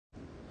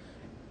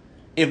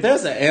If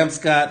there's an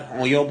Amscot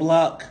on your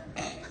block,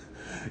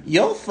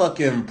 your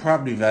fucking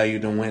property value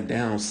done went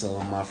down,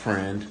 so my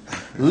friend.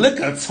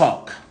 Liquor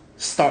Talk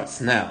starts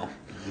now.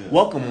 Yeah.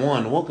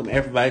 Welcome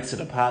everybody to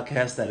the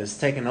podcast that is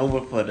taking over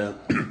for the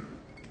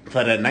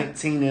for the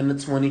 19 and the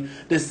 20.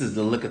 This is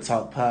the Liquor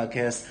Talk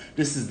podcast.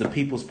 This is the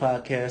People's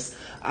Podcast.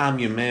 I'm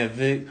your man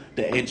Vic,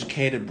 the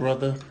educated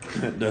brother,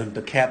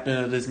 the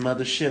captain of this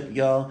mothership,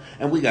 y'all.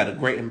 And we got a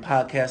great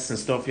podcast in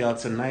store for y'all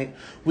tonight.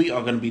 We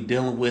are going to be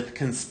dealing with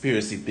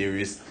conspiracy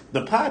theories.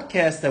 The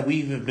podcast that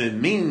we've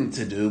been meaning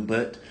to do,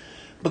 but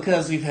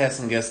because we've had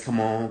some guests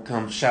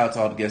come shout out to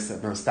all the guests that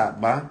have been stopped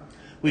by.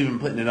 We've been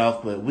putting it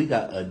off, but we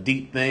got a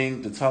deep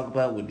thing to talk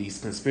about with these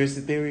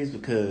conspiracy theories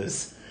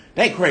because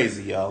they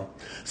crazy, y'all.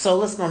 So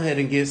let's go ahead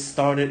and get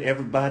started,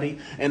 everybody.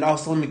 And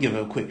also, let me give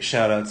a quick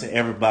shout out to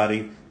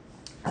everybody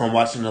on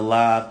watching the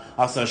live.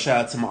 Also,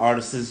 shout out to my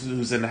artists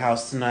who's in the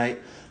house tonight.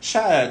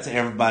 Shout out to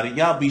everybody.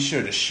 Y'all be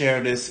sure to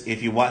share this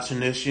if you're watching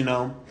this,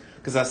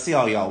 because I see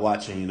all y'all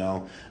watching,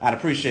 I'd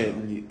appreciate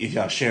it if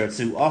y'all share it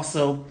too.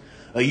 Also,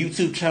 a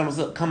YouTube channel's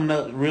coming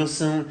up real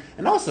soon.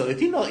 And also, if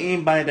you know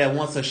anybody that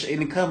wants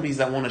any companies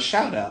that want a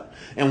shout out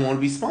and want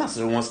to be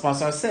sponsored or want to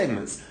sponsor our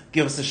segments,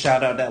 give us a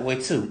shout out that way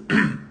too.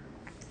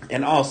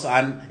 And also,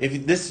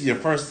 if this is your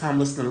first time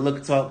listening to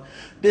Liquor Talk,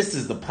 this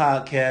is the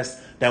podcast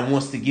that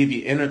wants to give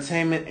you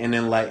entertainment and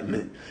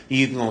enlightenment.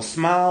 You're either going to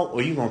smile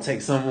or you're going to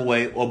take something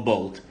away or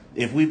both.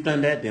 If we've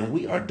done that, then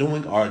we are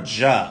doing our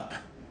job.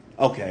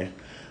 Okay,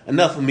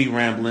 enough of me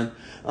rambling.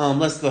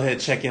 Let's go ahead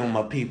and check in with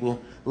my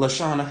people.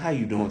 LaShawna, how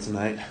you doing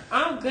tonight?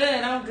 I'm good.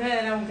 I'm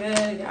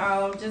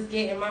just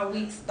getting my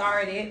week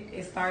started.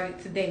 It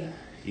started today.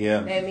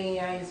 Yeah. That means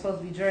I ain't supposed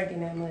to be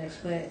drinking that much,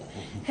 but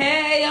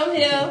hey, I'm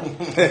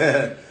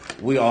here.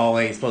 We all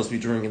ain't supposed to be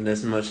drinking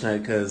this much tonight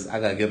because I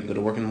gotta go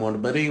to work in the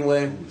morning. But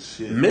anyway,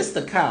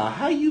 Mr. Kyle,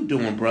 how you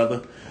doing,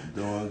 brother?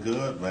 Doing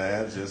good,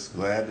 man. Just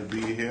glad to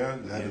be here.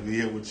 Glad to be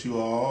here with you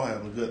all.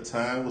 Having a good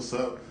time. What's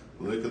up?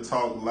 Liquor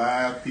Talk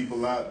Live,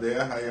 people out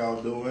there. How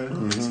y'all doing?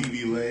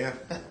 TV land.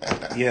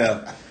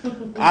 Yeah.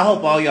 I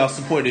hope all y'all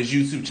support this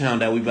YouTube channel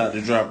that we about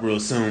to drop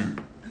real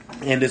soon.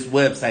 And this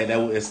website that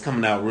is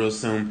coming out real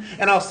soon.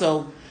 And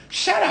also,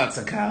 shout out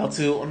to Kyle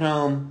too.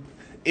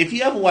 If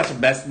you ever watch a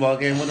basketball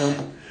game with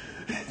him,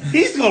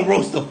 he's gonna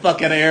roast the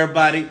fuck out of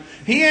everybody.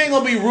 He ain't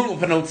gonna be rooting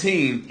for no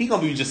team. He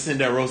gonna be just sitting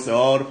there roasting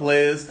all the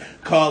players,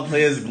 call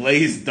players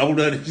glazed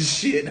donut and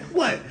shit.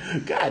 What?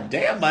 God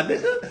damn, my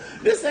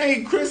nigga. This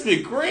ain't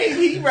Krispy Kreme.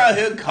 He right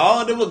here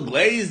calling them a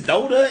glazed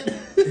donut.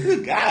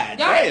 God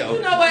damn.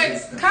 You know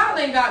what? Kyle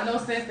ain't got no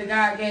sense that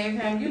God gave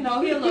him. He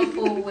a little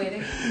fool with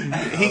it.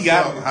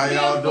 How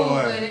y'all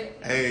doing?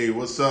 Hey,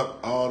 what's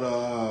up?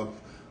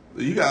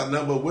 You got a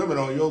number of women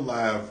on your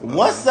live.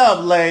 What's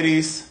up,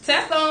 ladies?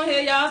 Tessa on here,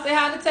 y'all. Say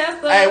hi to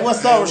Tessa. Hey,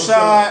 what's up,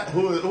 Rashad?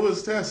 Who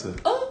is Tessa?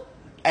 Oh.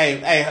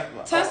 Hey.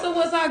 Tessa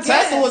was our guest.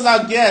 Tessa was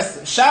our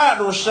guest. Shout out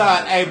to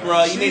Rashad. Hey,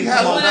 bro, you need to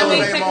come on another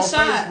over. name on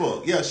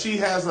Facebook. Yeah, she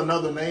has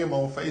another name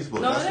on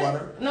Facebook.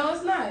 No,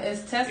 it's not.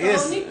 It's Tessa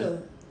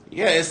Onika.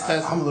 Yeah, it's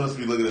Tessa. I'm gonna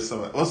be looking at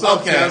somebody. What's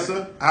up,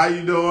 Tessa? How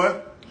you doing?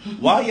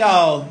 Why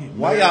y'all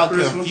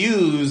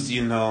confused,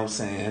 you know what I'm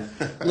saying?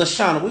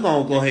 LaShawna, we're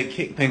going to go ahead and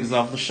kick things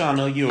off.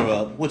 LaShawna, you're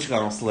up. What you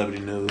got on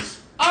celebrity news?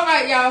 All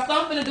right, y'all. So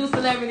I'm going to do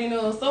celebrity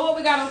news. So what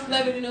we got on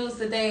celebrity news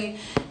today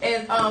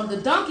is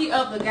the donkey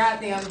of the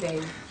goddamn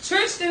day.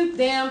 Tristan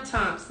damn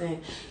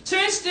Thompson.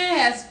 Tristan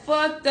has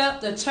fucked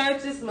up the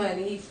church's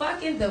money. He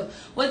fucking the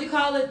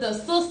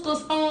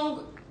sister's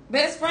own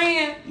best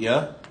friend.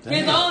 Yeah.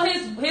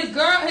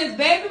 His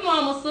baby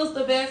mama's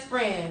sister best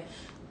friend.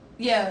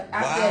 Yeah,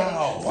 I said it.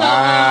 So,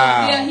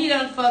 wow. He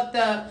done fucked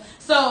up.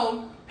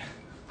 So,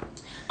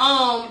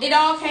 it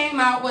all came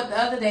out the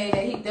other day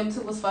that them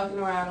two was fucking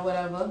around or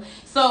whatever.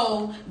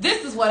 So,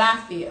 this is what I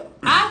feel.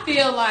 I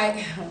feel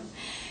like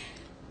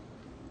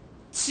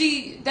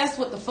that's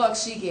what the fuck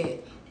she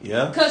get.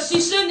 Yeah. Because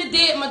she shouldn't have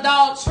did my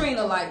dog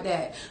Trina like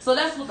that. So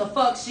that's what the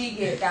fuck she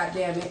get,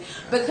 goddammit.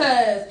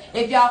 Because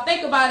if y'all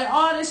think about it,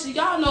 all this shit,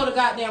 y'all know the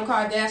goddamn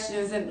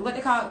Kardashians and what they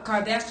call it,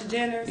 Kardashian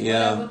Jenners,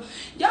 whatever.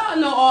 Y'all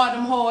know all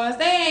them whores.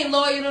 They ain't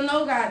loyal to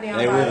no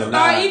goddamn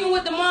body. Or even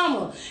with the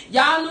mama.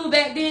 Y'all knew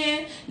back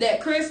then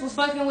that Chris was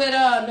fucking with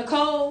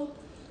Nicole,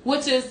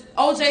 which is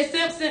O.J.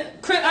 Simpson.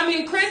 Chris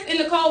and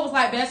Nicole was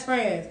like best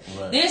friends.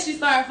 Right. Then she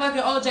started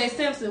fucking O.J.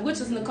 Simpson, which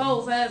is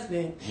Nicole's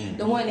husband. Mm-hmm.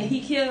 The one that he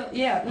killed.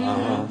 Yeah.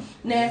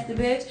 Mm-hmm. Nasty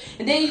bitch.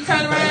 And then you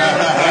turn around.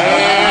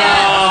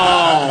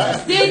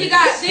 Then you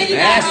got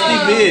nasty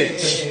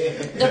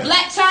bitch. The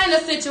Black China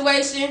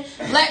situation.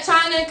 Black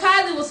China and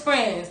Kylie was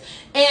friends.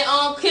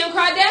 And Kim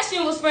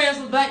Kardashian was friends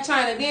with Black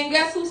China. Then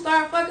guess who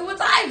started fucking with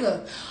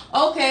Tiger?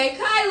 Okay,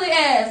 Kylie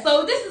ass.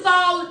 So this is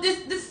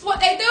what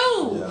they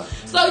do. Yeah.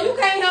 So you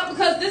can't help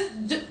because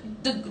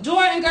the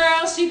Jordan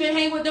girl, she been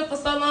hanging with them for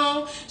so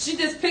long. She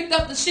just picked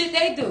up the shit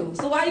they do.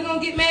 So why you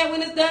gonna get mad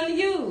when it's done to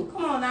you?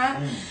 Come on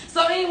now.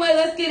 So anyway,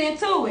 let's get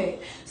into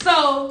it.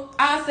 So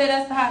I say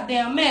that's a hot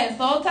damn mess.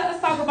 So let's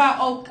talk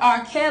about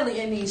R. Kelly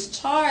and these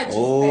charges.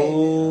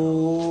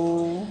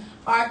 Oh.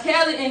 R.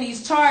 Kelly and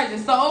these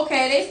charges. So,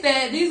 okay, they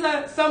said these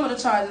are some of the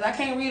charges. I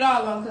can't read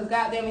all of them because,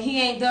 goddamn it,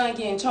 he ain't done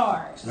getting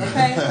charged,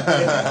 okay?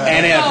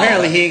 And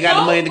apparently he ain't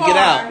got the money to get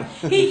out.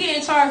 He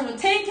getting charged with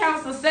 10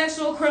 counts of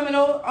sexual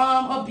criminal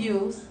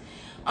abuse.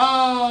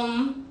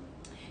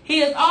 He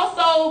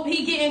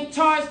getting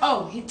charged,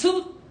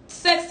 2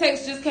 sex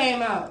tapes just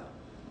came out.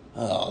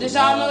 Oh, did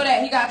y'all know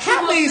that? He got 2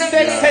 how many sex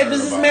sex tapes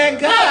does this man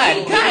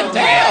got? God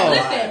damn.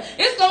 Listen,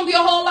 it's going to be a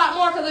whole lot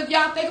more because if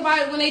y'all think about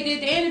it, when they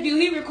did the interview,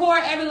 he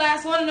recorded every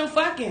last one of them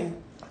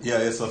fucking. Yeah,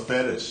 it's a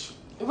fetish.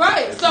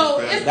 Right, it's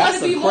going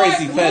to be more.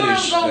 That's a crazy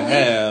fetish to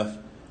have.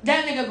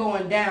 That nigga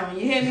going down,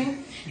 you hear me?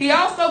 He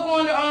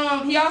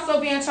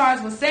also being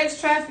charged with sex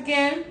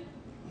trafficking,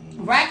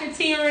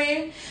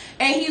 racketeering,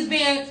 and he's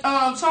being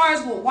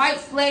charged with white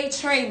slave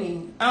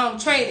trading.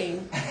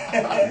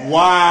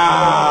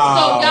 Wow.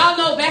 So y'all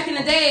know back in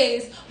the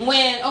days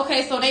when,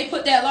 so they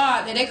put that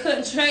law that they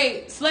couldn't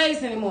trade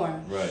slaves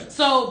anymore. Right.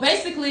 So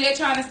basically they're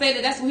trying to say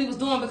that that's what he was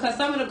doing because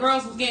some of the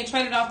girls was getting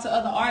traded off to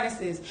other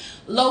artists,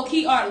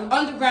 low-key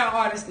underground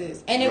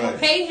artists, and they would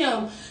pay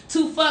him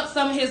to fuck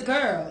some of his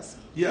girls.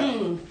 Yeah.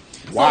 Wow.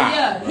 So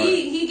yeah, right.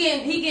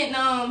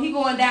 he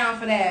going down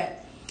for that.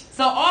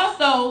 So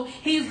also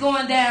he's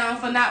going down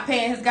for not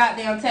paying his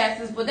goddamn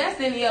taxes, but that's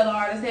any other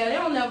artist. Hell, they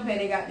don't never pay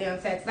their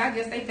goddamn taxes. I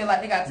guess they feel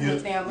like they got too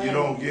much damn money. You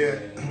don't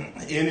get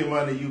any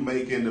money you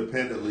make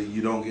independently.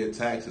 You don't get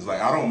taxes. Like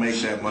I don't make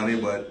that money,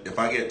 but if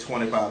I get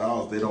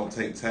 $25, they don't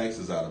take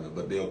taxes out of it,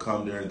 but they'll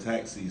come during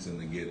tax season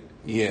to get it.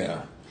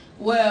 Yeah.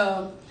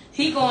 Well,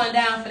 he going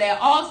down for that.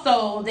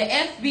 Also, the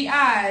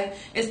FBI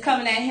is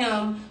coming at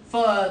him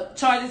for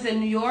charges in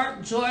New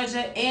York,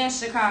 Georgia, and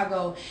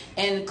Chicago,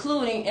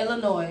 including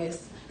Illinois.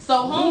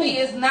 So homie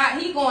is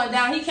not, he going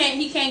down. He can't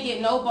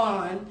get no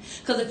bond.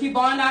 Because if he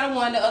bond out of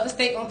one, the other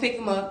state gonna pick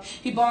him up.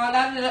 He bond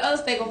out of the other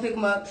state gonna pick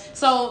him up.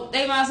 So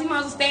he might as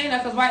well stay in there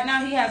because right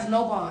now he has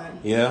no bond.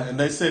 Yeah. And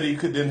they said he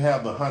didn't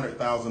have the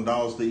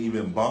 $100,000 to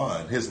even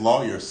bond. His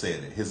lawyer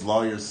said it. His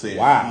lawyer said he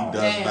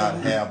does not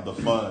have the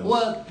funds.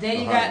 Well, then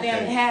you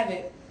goddamn have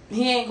it.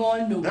 He ain't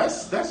going to do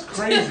That's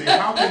crazy.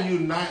 How can you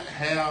not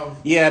have...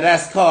 Yeah,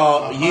 that's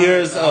called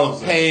years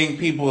of paying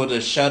people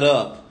to shut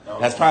up.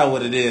 That's probably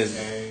what it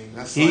is.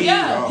 He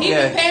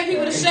been paying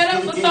people to shut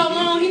up for so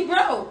long, he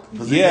broke.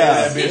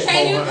 Yeah. He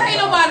can't even pay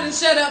nobody to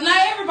shut up.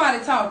 Not everybody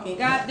talking.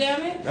 God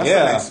damn it. That's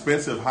an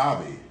expensive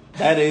hobby.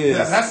 That is.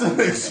 That's an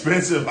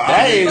expensive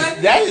hobby.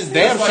 That is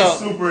damn sure. Like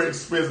super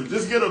expensive.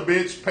 Just get a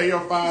bitch, pay her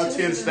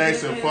 5-10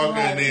 stacks and fuck her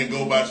and then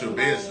go about your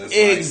business.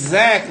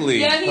 Exactly.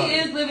 Yeah, he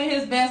is living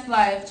his best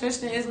life.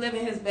 Tristan is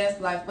living his best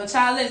life. But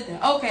y'all listen.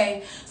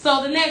 Okay,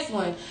 so the next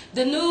one.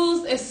 The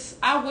news is,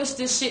 I wish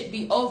this shit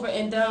be over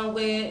and done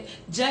with.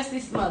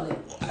 Jussie Smollett.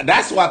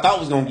 That's what I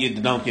thought was going to get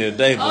the donkey of the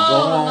day. But go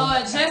on.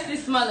 Lord, Jussie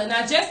Smollett.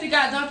 Now, Jussie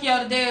got donkey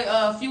of the day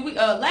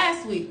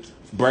last week.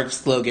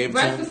 Breakfast Club gave it to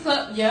him. Breakfast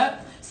Club,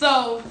 yep.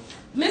 So,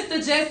 Mr.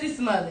 Jussie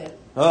Smollett.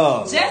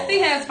 Oh.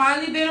 Jussie has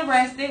finally been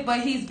arrested,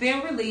 but he's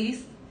been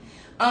released.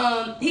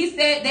 He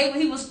said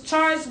he was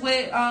charged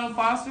with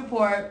false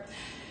report.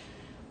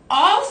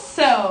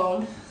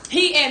 Also,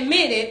 he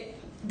admitted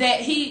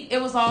that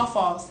it was all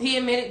false. He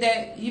admitted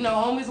that,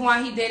 only reason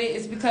why he did it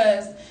is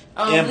because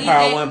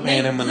Empire wasn't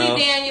paying him enough.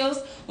 Lee Daniels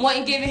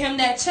wasn't giving him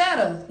that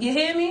cheddar. You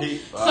hear me?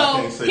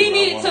 He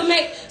needed to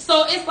make.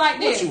 So it's like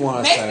this.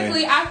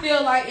 Basically, I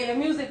feel like in the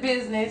music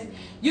business,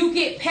 you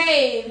get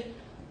paid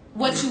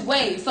what you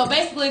weigh. So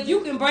basically, if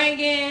you can bring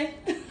in.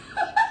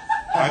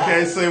 I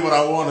can't say what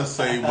I want to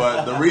say,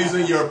 but the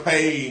reason your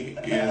pay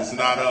is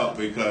not up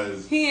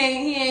because he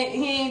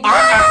ain't living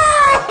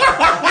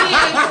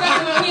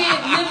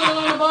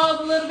on the balls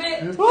a little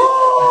bit.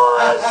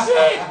 Oh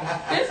shit!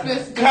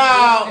 This bitch,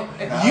 Kyle,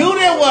 you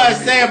didn't want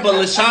to say it, but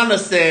Lashana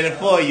said it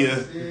for you.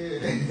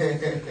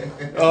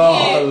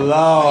 Oh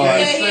Lord!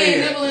 Yeah, he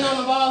ain't nibbling on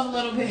the balls a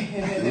little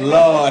bit.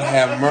 Lord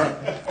have mercy.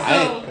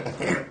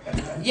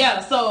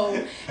 So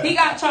he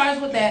got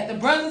charged with that. The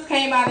brothers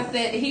came out and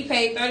said that he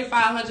paid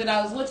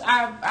 $3,500, which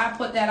I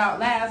put that out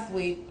last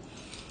week.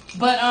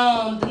 But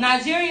the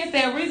Nigerians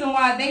said the reason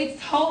why they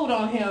told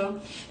on him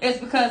is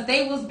because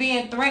they was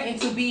being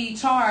threatened to be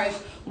charged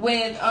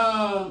with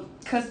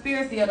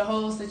conspiracy of the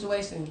whole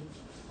situation.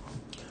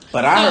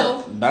 But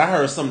I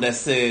heard something that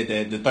said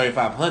that the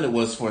 $3,500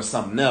 was for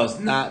something else,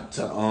 not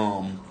to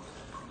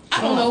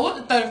I don't know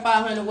what the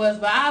 $3,500 was,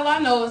 but all I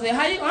know is that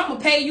I'm gonna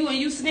pay you and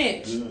you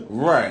snitch.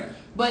 Right.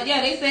 But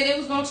yeah, they said they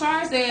was gonna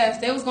charge their ass.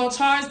 They was gonna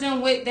charge them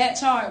with that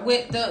charge,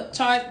 with the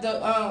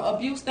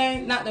abuse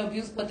thing, not the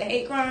abuse, but the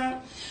hate crime.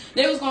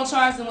 They was gonna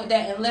charge them with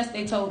that unless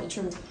they told the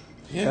truth.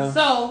 Yeah.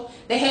 So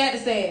they had to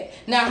say it.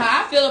 Now,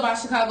 how I feel about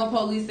Chicago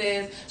police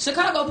is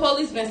Chicago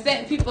police been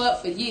setting people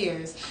up for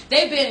years.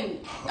 They've been,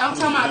 I'm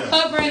talking about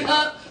covering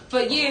up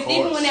for years.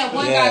 Even when that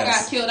one guy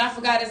got killed, I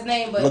forgot his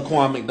name, but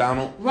Laquan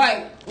McDonald.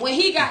 Right. When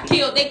he got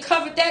killed, they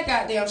covered that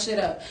goddamn shit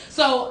up.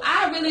 So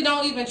I really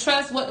don't even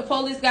trust what the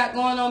police got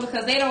going on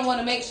because they don't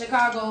want to make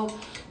Chicago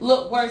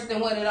look worse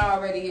than what it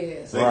already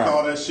is. They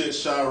call that shit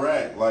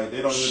Chirac. Like,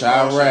 they don't even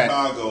call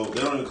Chicago.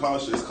 They don't even call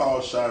it. It's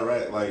called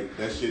Chirac. Like,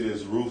 that shit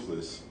is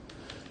ruthless.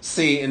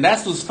 See, and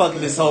that's what's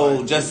fucking this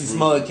whole Jussie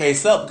Smollett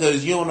case up,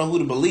 because you don't know who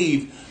to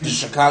believe: the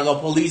Chicago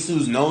police,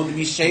 who's known to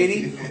be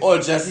shady, or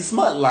Jussie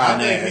Smollett lying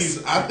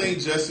ass. I think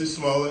Jussie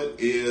Smollett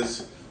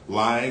is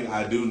lying.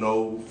 I do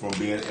know from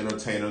being an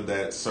entertainer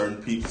that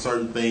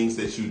certain things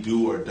that you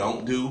do or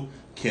don't do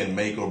can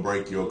make or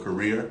break your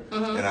career.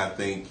 And I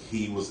think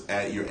he was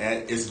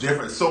it's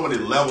different. So many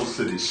levels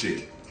to this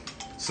shit.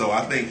 So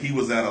I think he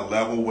was at a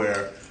level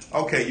where,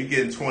 okay, you're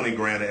getting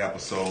 $20,000 an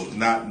episode,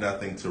 not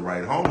nothing to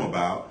write home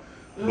about.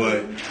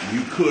 But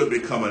you could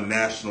become a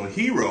national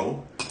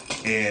hero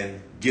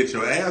and get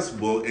your ass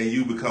booked, and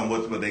you become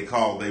what they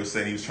were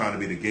saying he was trying to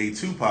be the gay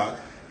Tupac.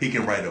 He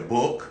can write a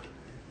book,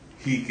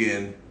 he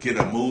can get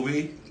a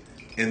movie,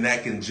 and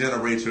that can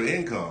generate your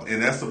income.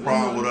 And that's the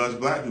problem with us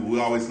black people.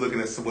 We're always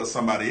looking at what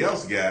somebody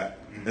else got.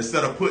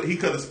 Instead of he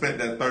could have spent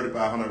that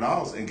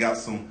 $3,500 and got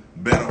some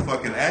better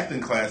fucking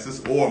acting classes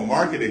or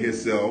marketed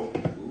himself,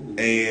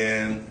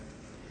 and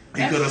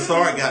he could have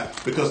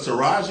because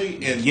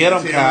Taraji and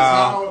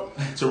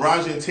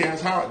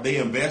Terrence Howard, they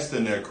invest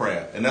in their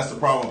craft. And that's the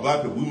problem with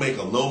black people. We make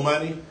a little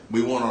money,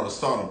 we want all the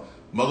stardom.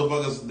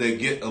 Motherfuckers that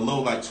get a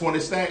little like 20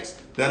 stacks,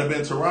 that'd have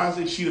been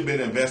Taraji, she'd have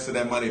been investing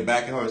that money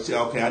back in her and say,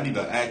 okay, I need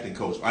an acting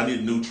coach, I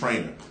need a new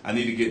trainer, I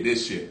need to get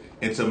this shit.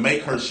 And to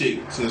make her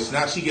shit, so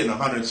now she get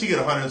 125,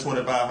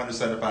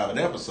 175 an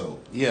episode.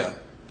 Yeah.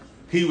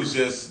 He was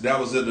that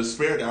was a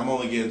disparity. I'm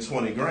only getting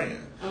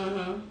 $20,000.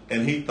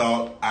 And he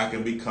thought, I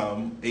can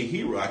become a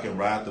hero. I can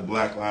ride the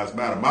Black Lives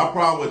Matter. My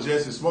problem with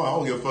Jussie Smollett, I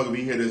don't give a fuck if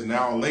he hear this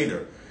now or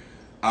later.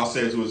 I'll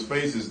say it to his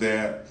face is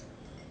that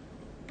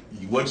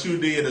what you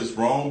did is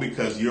wrong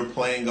because you're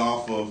playing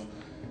off of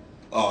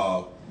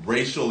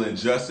racial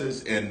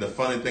injustice. And the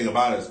funny thing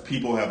about it is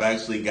people have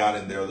actually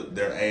gotten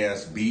their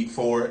ass beat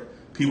for it.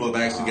 People have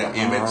actually got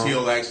Emmett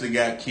Till actually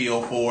got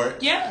killed for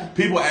it. Yeah.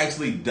 People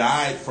actually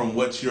died from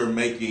what you're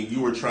making.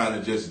 You were trying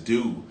to just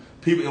do.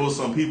 It was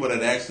some people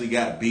that actually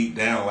got beat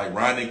down. Like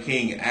Rodney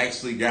King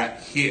actually got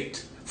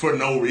hit for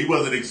no reason. He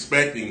wasn't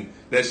expecting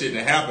that shit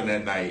to happen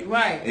that night.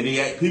 Right. And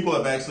people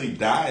have actually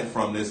died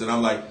from this. And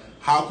I'm like,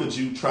 how could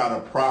you try to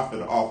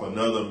profit off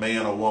another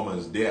man or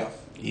woman's death?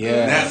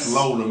 Yeah. That's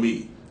low to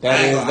me.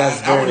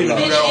 That's very low.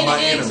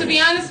 And to be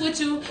honest with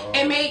you,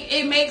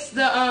 it makes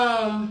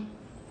the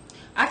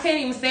I can't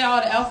even say all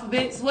the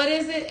alphabets. What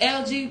is it?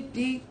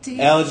 LGBT.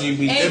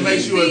 It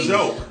makes you a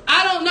joke.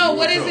 I don't know.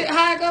 What is it?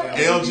 How it go?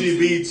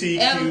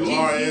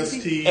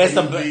 LGBTQRST. It's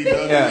a all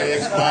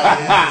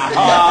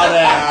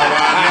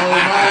that. I know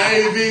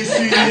my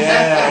ABCs.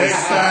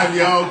 Next time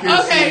y'all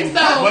can see. Okay,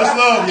 so much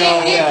love,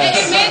 y'all.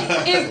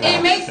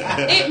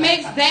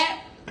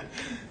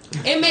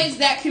 It makes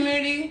that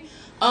community.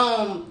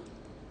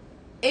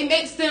 It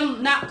makes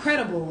them not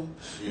credible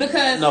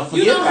because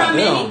you know how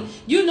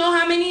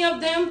many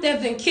of them that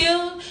have been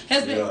killed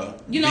has been.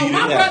 You know,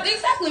 my brother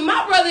exactly.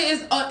 My brother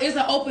is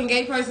an open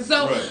gay person,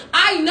 so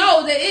I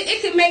know that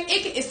it could make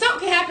something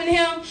can happen to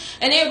him,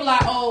 and they'll be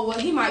like, oh, well,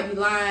 he might be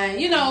lying,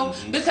 you know,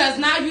 because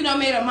now you done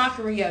made a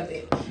mockery of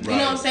it. You know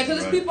what I'm saying?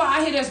 Because there's people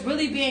out here that's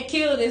really being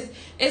killed. It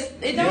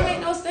don't make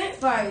no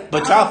sense. Like,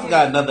 but y'all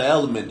forgot another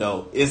element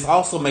though. It's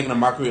also making a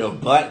mockery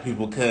of black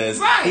people because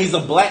he's a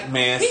black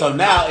man. So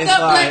now it's like,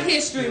 Black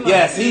History Month.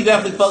 Yes, he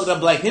definitely fucked up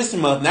Black History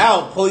Month.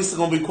 Now police are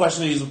gonna be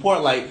questioning his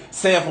report. Like,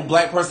 say if a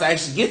black person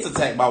actually gets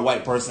attacked by a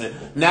white person,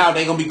 now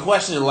they're gonna be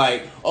questioning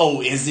like,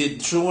 oh, is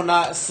it true or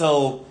not?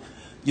 So,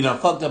 you know,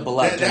 fucked up a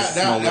lot.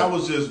 That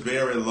was just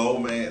very low,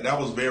 man. That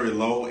was very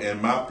low.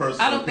 In my personal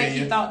opinion, I don't think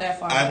he thought that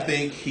far. I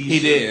think he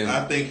did.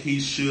 I think he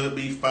should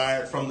be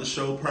fired from the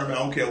show permanently. I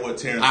don't care what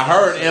Terrence. I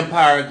heard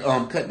Empire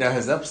cut down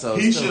his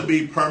episodes. He should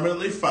be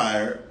permanently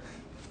fired,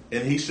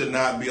 and he should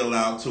not be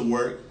allowed to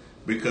work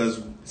because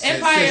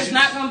Empire is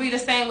not going to be the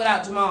same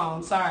without Jamal.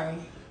 I'm sorry.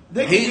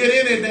 They can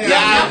get in it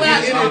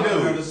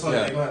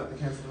now.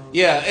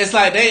 Yeah, it's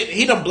like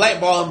he done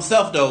blackballed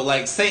himself though.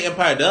 Like, say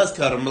Empire does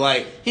cut him,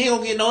 like he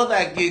don't get no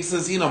other gigs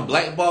since he done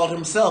blackballed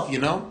himself. You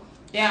know.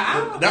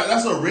 Yeah,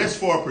 that's a risk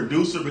for a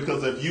producer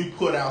because if you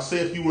put out, say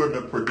if you were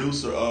the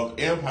producer of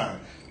Empire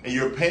and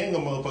you're paying a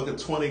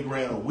motherfucker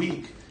 $20,000 a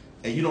week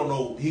and you don't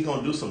know he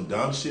gonna do some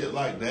dumb shit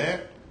like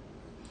that.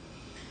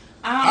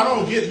 I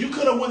don't get it. You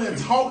could have went and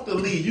talked to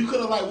Lee. You could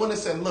have went and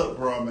said, "Look,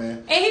 bro,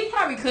 man." And he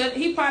probably could.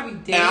 He probably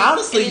did. And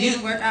honestly, he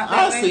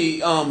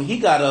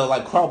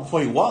gotta crawl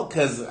before he walk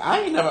because I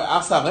ain't never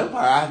outside of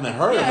Empire. I haven't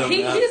heard of him.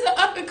 He's an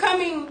up and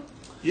coming.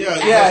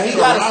 Yeah, he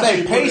gotta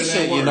stay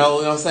patient. You know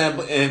what I'm saying?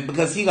 And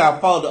because he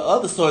gotta follow the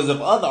other stories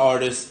of other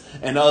artists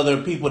and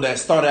other people that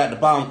started at the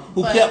bottom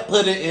who kept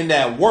putting in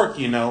that work.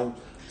 You know.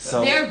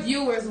 So their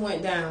viewers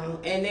went down,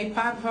 and they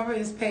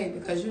probably is paid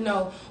because you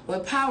know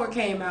when Power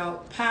came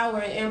out, Power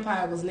and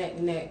Empire was neck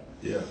to neck.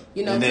 Yeah,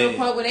 you know, to the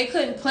point where they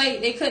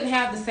couldn't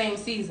have the same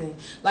season.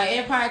 Like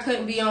Empire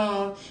couldn't be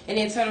on and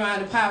then turn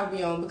around and Power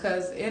be on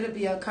because it'll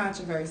be a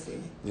controversy.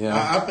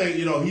 Yeah, I think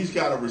he's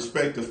got to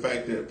respect the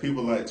fact that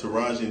people like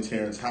Taraji and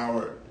Terrence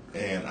Howard,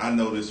 and I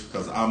know this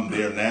because I'm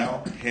there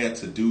now, had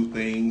to do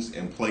things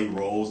and play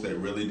roles that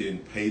really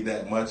didn't pay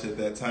that much at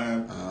that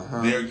time.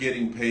 They're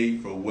getting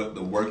paid for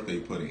the work they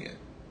put in.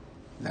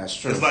 That's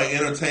true. It's like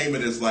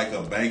entertainment is like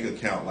a bank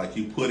account. Like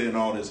you put in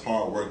all this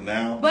hard work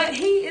now. But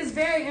he is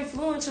very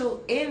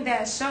influential in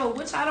that show,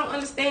 which I don't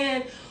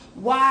understand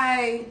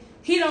why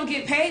he don't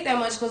get paid that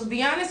much. Because to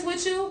be honest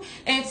with you,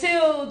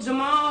 until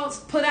Jamal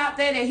put out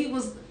there that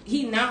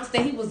he announced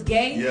that he was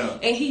gay,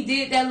 and he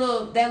did that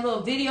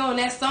little video and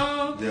that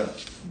song. Yeah.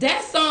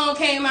 That song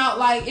came out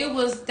like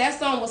that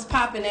song was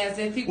popping as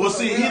if people. Well,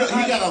 see, he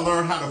gotta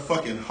learn how to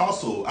fucking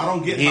hustle. I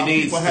don't get how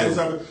people have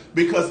this,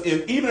 because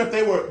even if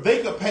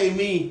they could pay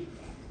me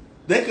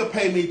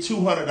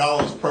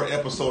 $200 per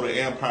episode of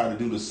Empire to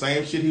do the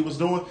same shit he was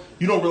doing.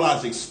 You don't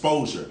realize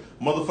exposure,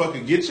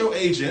 motherfucker. Get your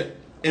agent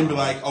and be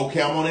like,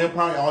 okay, I'm on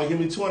Empire. Y'all give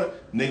me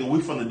 200, nigga. We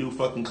finna do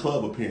fucking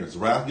club appearances.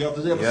 Right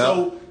after this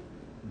episode,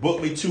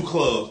 book me 2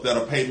 clubs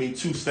that'll pay me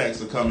 2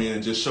 stacks to come in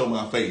and just show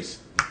my face.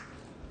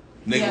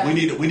 Nigga, we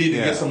need to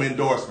get some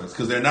endorsements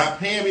because they're not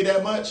paying me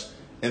that much,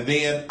 and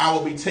then I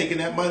will be taking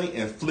that money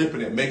and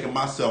flipping it, making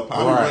myself pop.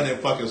 I'm running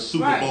fucking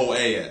Super Bowl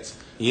ads.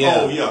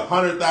 Yeah. Oh yeah,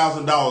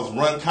 $100,000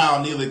 run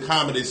Kyle Neely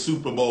comedy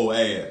Super Bowl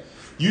ad.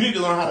 You need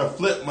to learn how to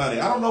flip money.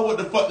 I don't know what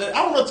the fuck.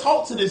 I want to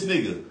talk to this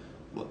nigga.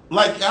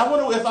 Like I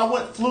wonder if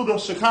I flew to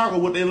Chicago,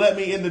 would they let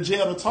me in the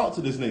jail to talk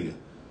to this nigga?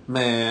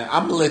 Man,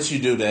 I'm gonna let you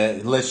do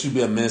that. Let you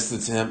be a minister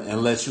to him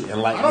and let you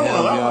enlighten him. You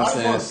know what I'm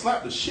saying? I want to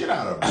slap the shit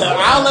out of him.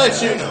 I'll let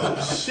you.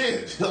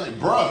 Shit, like,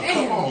 bro,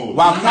 come on.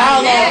 While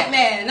Kyle, let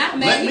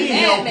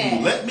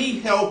me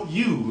help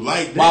you.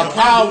 Like, while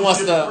Kyle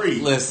wants to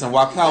listen,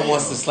 while Kyle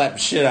wants to slap the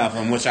shit out of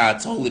him, which I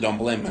totally don't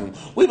blame him.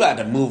 We about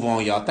to move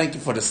on, y'all. Thank you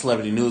for the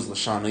celebrity news,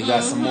 LaShawna. You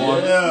got some more?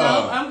 Yeah.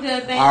 No, I'm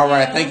good. Thank you. All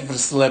right, thank you for the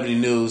celebrity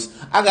news.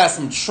 I got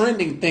some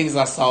trending things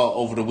I saw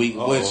over the week,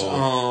 which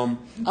I'm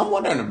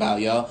wondering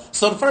about, y'all.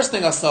 So the first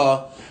thing I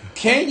saw,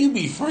 can you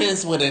be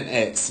friends with an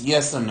ex?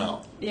 Yes or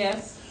no?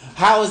 Yes.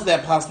 How is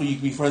that possible you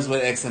can be friends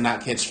with an ex and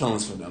not catch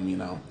feelings for them, you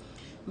know?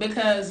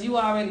 Because you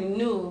already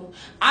knew.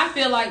 I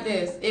feel like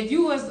this. If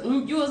you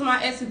was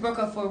my ex, we broke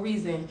up for a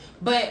reason.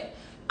 But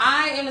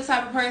I am the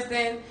type of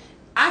person,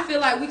 I feel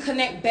like we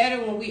connect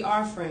better when we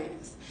are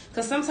friends.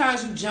 Because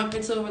sometimes you jump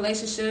into a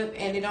relationship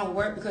and it don't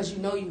work because you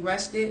know you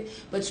rushed it.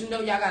 But you know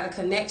y'all got a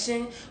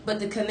connection. But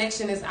the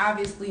connection is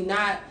obviously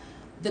not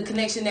the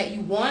connection that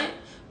you want.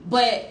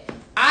 But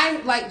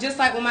just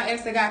like when my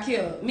ex that got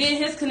killed, me and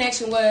his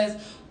connection was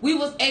we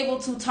was able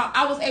to talk.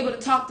 I was able to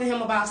talk to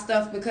him about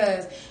stuff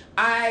because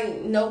I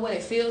know what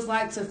it feels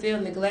like to feel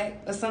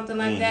neglect or something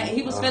like that. And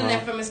he was feeling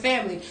that from his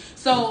family.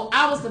 So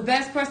I was the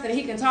best person that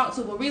he can talk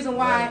to. But the reason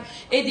why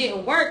it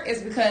didn't work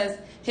is because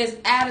his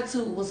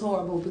attitude was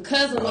horrible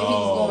because of what he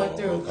was going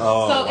through.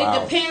 It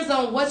depends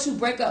on what you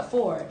break up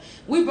for.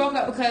 We broke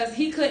up because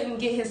he couldn't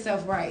get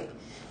himself right.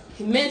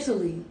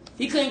 Mentally,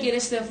 he couldn't get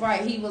himself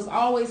right. He was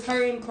always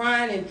hurting,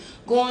 crying, and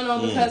going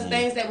on because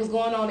things that was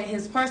going on in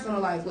his personal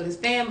life with his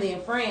family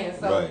and friends.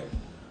 So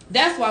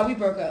that's why we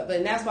broke up.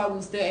 But that's why we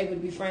were still able to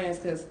be friends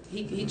because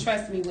he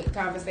trusted me with the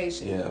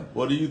conversation. Yeah.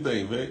 What do you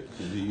think, Vic?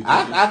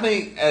 I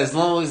think as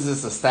long as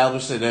it's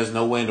established that there's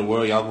no way in the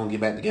world y'all gonna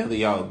get back together,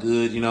 y'all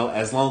good. You know,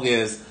 as long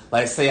as,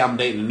 like, say I'm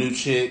dating a new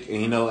chick,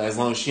 and you know, as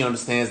long as she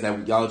understands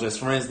that y'all just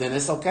friends, then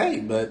it's okay.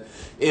 But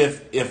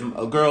if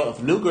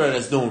a new girl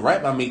that's doing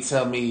right by me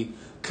tell me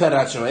cut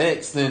out your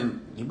ex, then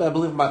you better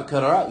believe I'm about to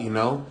cut her out. You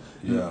know,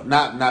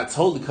 not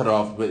totally cut her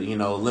off, but you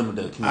know, limit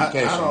the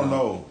communication. I don't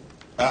know.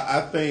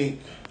 I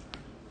think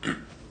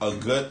a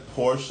good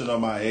portion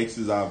of my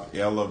exes I've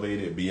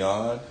elevated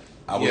beyond.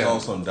 I was on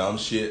some dumb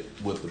shit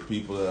with the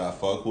people that I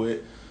fuck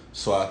with.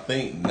 So I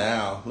think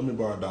now, let me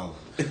borrow $1. But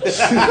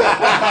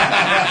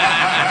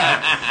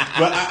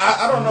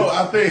I don't know.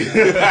 I think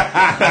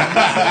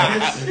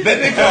that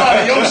didn't come out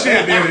of your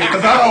shit, did it?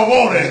 Because I don't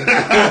want it.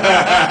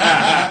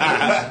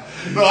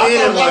 No,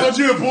 I thought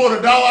you had pulled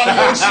 $1 out of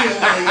your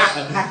shit.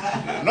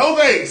 Like, no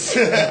thanks.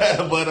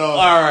 But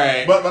all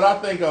right. But I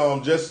think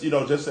just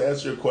to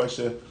answer your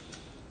question,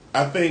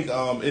 I think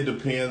it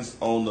depends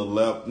on the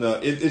level. No,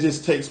 it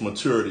just takes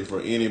maturity for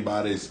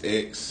anybody's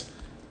ex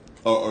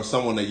or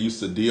someone they used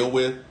to deal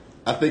with.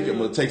 I think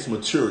it takes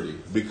maturity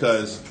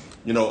because,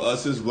 you know,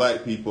 us as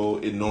black people,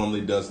 it normally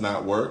does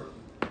not work.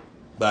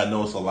 But I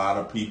know it's a lot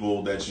of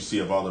people that you see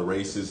of other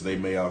races. They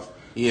may have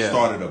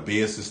started a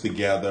business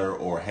together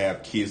or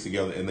have kids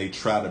together, and they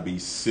try to be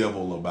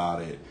civil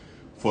about it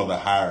for the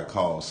higher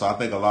cause. So I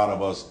think a lot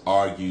of us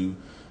argue,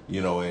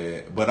 you know,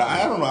 but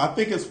I don't know. I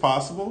think it's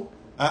possible.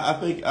 I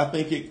think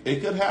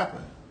it could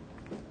happen.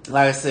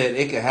 Like I said,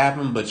 it could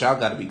happen, but y'all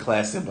got to be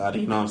classy about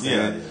it. You know what I'm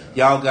saying?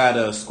 Y'all got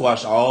to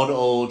squash all the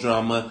old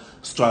drama,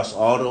 squash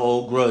all the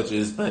old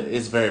grudges, but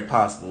it's very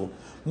possible.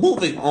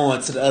 Moving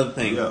on to the other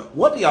thing.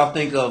 What do y'all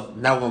think of,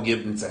 now we're going to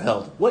get into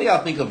health, what do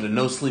y'all think of the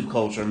no-sleep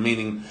culture,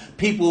 meaning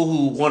people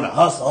who want to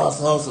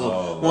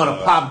hustle, want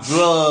to pop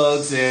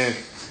drugs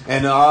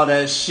and all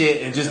that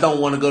shit and just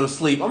don't want to go to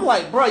sleep? I'm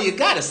like, bro, you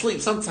got to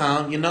sleep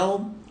sometime, you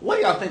know? What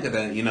do y'all think of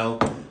that, you know?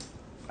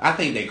 I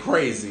think they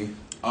crazy.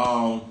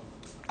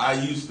 I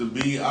used to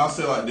be, I'll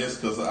say like this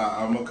because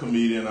I'm a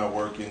comedian, I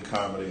work in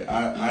comedy.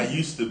 I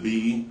used to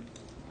be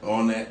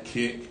on that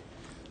kick.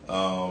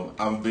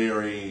 I'm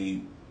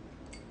very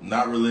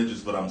not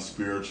religious, but I'm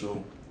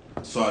spiritual.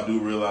 So I do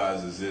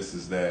realize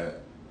is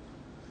that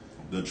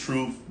the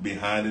truth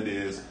behind it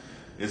is,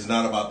 it's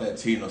not about that,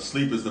 Tina.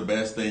 Sleep is the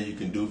best thing you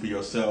can do for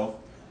yourself.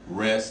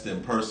 Rest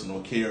and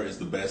personal care is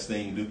the best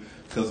thing you do.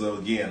 Because,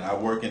 again, I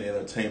work in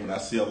entertainment. I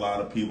see a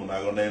lot of people,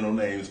 not going to name no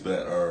names,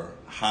 but are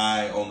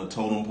high on the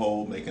totem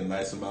pole, making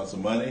nice amounts of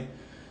money.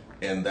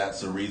 And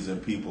that's the reason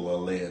people are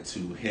led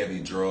to heavy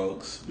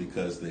drugs,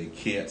 because they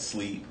can't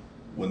sleep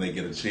when they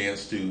get a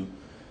chance to.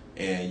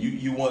 And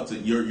you want to,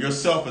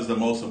 yourself is the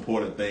most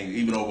important thing,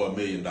 even over $1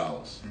 million.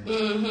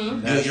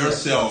 Mm-hmm.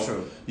 Yourself,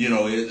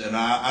 and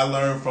I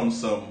learned from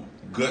some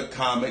good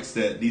comics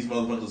that these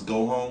motherfuckers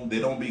go home. They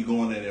don't be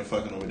going in there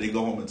fucking over. They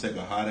go home and take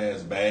a hot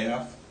ass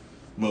bath,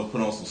 put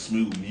on some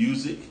smooth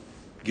music,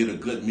 get a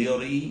good meal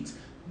to eat.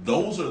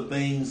 Those are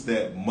things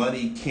that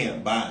money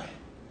can't buy,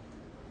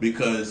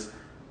 because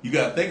you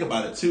got to think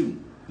about it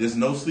too. There's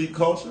no sleep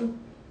culture.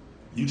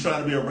 You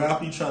trying to be a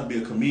rapper, you trying to be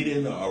a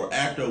comedian or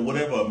actor or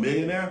whatever, a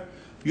millionaire,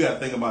 you got to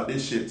think about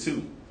this shit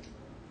too.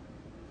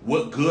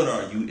 What good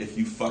are you if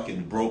you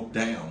fucking broke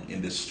down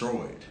and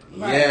destroyed?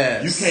 Right.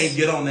 Yes. You can't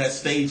get on that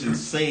stage and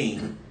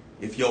sing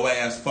if your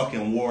ass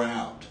fucking wore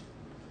out.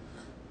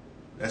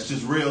 That's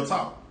just real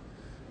talk.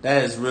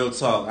 That is real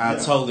talk. I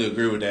totally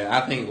agree with that.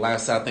 I think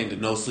the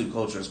no sleep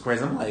culture is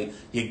crazy. I'm like,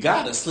 you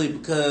gotta sleep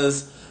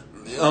because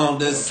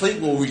the sleep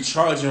will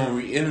recharge you and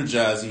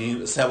re-energize you.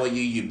 That's how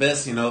you your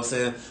best, you know what I'm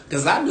saying?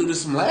 Because I knew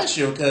this from last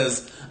year,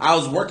 because I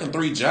was working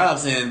 3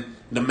 jobs, and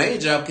the main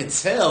job could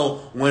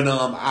tell when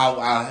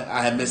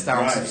I had missed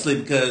out on some sleep,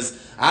 because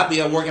I'd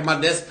be at work at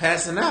my desk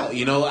passing out.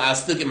 I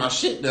still get my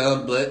shit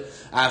done, but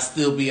I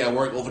still be at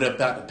work over there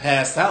about to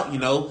pass out.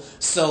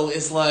 So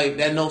it's like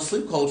that no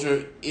sleep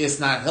culture is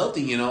not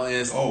healthy. And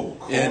it's, of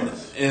course. And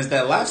it's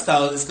that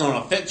lifestyle. It's going to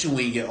affect you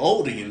when you get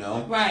older.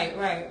 Right.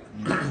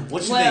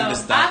 What you think,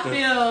 Miss Doctor? I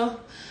feel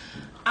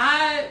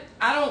I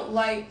don't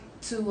like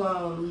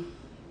to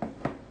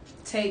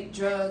take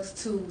drugs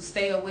to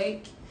stay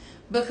awake,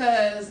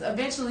 because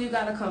eventually you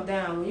gotta come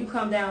down. When you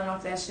come down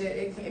off that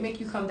shit, it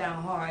make you come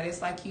down hard.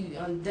 It's like you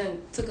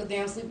done took a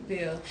damn sleep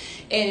pill,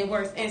 and it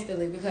works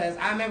instantly. Because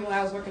I remember when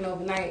I was working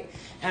overnight,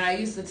 and I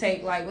used to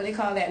take, like, what they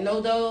call that,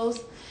 no-dose.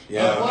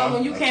 Yeah. Boy,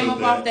 when you came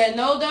up off that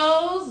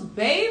no-dose,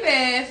 baby,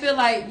 I feel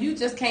like you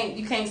just can't.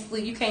 You can't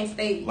sleep. You can't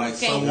stay. Like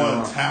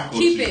someone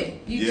tackled keep you.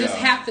 it. You just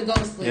have to go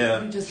to sleep.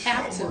 Yeah. You just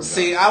have to.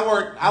 See,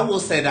 I will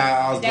say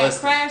that I was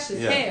blessed. That crash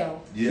is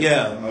hell.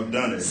 Yeah, I've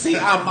done it. See,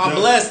 I'm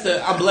blessed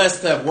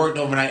to have worked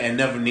overnight and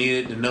never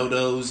needed the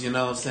no-dose, you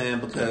know what I'm saying?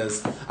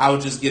 Because I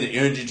would just get an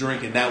energy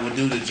drink and that would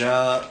do the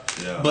job.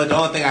 Yeah. But the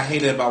only thing I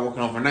hated about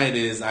working overnight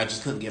is I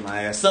just couldn't get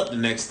my ass up the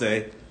next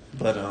day.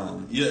 But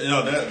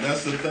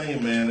that's the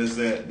thing, man, is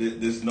that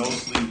there's no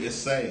sleep. It's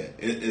sad.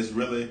 It's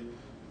really,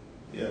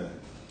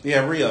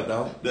 re-up,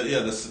 though.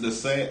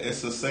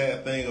 It's a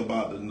sad thing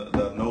about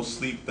the no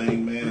sleep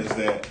thing, man, is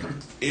that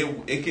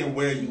it can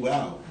wear you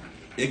out.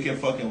 It can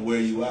fucking wear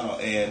you out.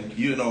 And,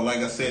 like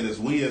I said, as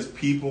we as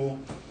people,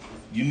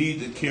 you need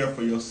to care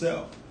for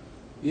yourself.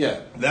 Yeah.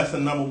 That's the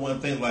number one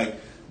thing. Like,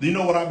 do you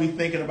know what I be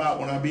thinking about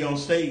when I be on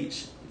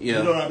stage? Yeah.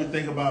 You know what I be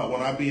thinking about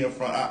when I be in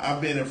front? I've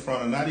been in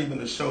front of, not even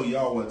the show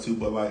y'all went to,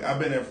 but like I've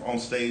been on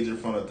stage in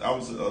front of, I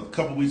was a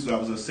couple weeks ago, I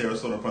was in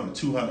Sarasota in front of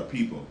 200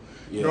 people.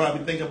 Yeah. You know what I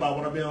be thinking about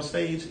when I be on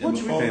stage? What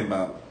you be thinking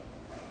about?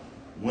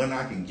 When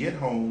I can get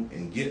home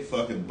and get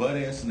fucking butt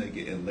ass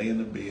naked and lay in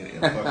the bed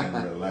and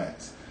fucking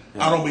relax.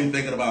 Yeah. I don't be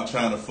thinking about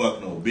trying to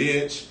fuck no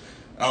bitch.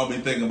 I don't be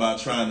thinking about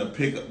trying to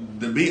pick up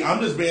the beat.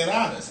 I'm just being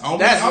honest. I don't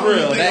be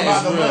thinking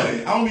about the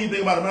money. I don't be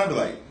thinking about the money. I be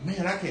like,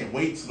 man, I can't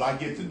wait till I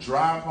get to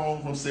drive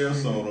home from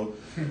Sarasota,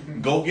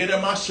 go get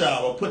in my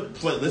shower,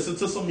 listen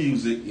to some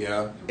music,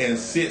 and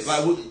sit.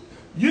 Like,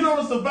 you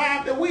notice the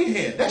vibe that we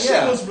had. That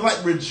shit was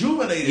like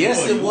rejuvenated.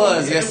 Yes, it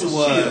was. Yes, it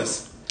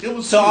was.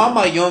 So all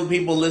my young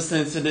people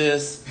listening to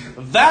this,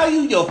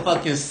 value your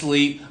fucking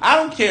sleep. I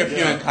don't care if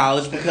you're in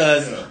college,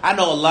 because I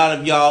know a lot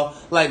of y'all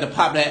like to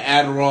pop that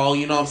Adderall,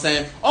 you know what I'm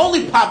saying?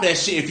 Only pop that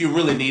shit if you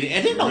really need it,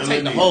 and then don't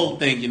take the whole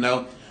thing,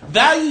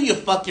 Value your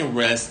fucking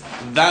rest,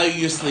 value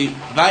your sleep,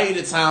 value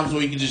the times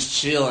where you can just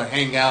chill and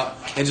hang out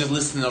and just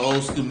listen to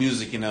old school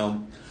music,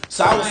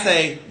 So I would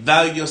say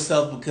value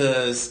yourself,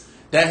 because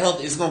that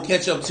health is going to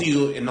catch up to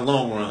you in the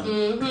long run.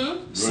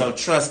 Mm-hmm. So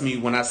trust me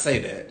when I say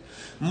that.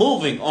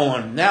 Moving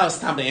on, now it's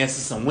time to answer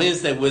some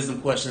Wednesday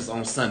wisdom questions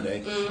on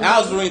Sunday. Mm-hmm.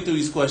 I was reading through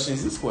these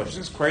questions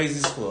crazy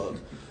as fuck.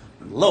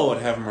 Lord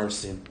have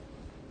mercy.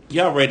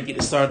 Y'all ready to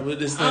get started with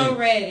this thing? I'm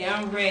ready.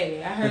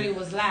 I heard it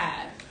was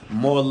live.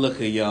 More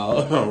liquor,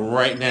 y'all,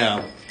 right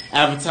now.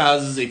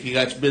 Advertisers, if you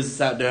got your business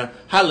out there,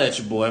 holla at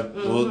your boy.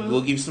 Mm-hmm. We'll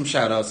give you some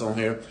shout outs on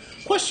here.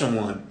 Question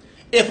 1.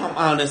 If I'm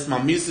honest,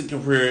 my music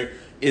career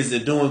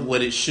isn't doing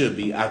what it should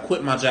be. I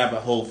quit my job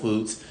at Whole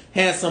Foods.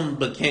 Handsome,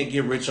 but can't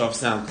get rich off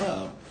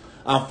SoundCloud.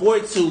 I'm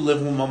 42,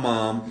 living with my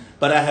mom,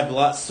 but I have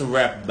lots to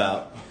rap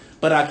about.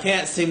 But I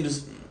can't seem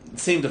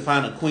to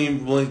find a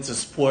queen willing to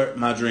support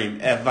my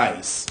dream.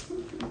 Advice.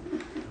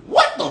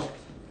 What the?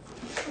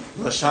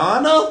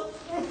 LaShawna?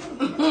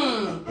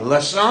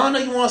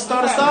 LaShawna, you want to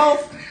start us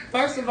off?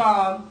 First of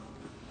all,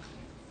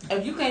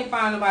 If you can't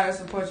find nobody to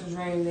support your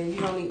dream, then you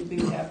don't need to be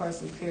with that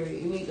person,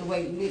 period. You need to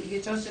wait. You need to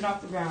get your shit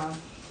off the ground.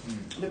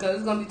 Because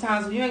there's going to be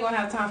times when you ain't going to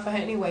have time for her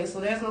anyway. So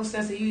there's no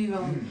sense of you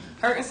even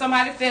hurting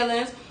somebody's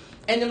feelings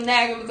and them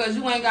nagging because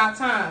you ain't got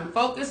time.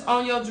 Focus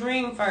on your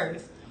dream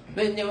first.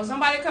 But then when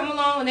somebody come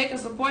along and they can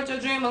support your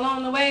dream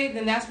along the way,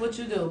 then that's what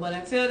you do. But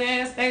until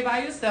then, stay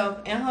by yourself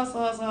and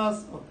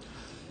hustle.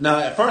 Now,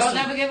 at first, don't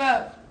never give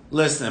up.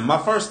 Listen, my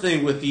first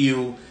thing with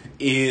you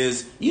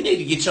is you need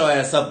to get your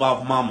ass up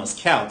off mama's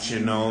couch, you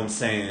know what I'm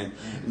saying?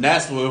 And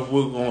that's where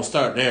we're going to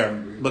start there.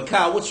 But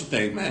Kyle, what you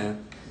think,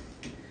 man?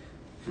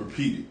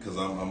 Repeat it, because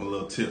I'm a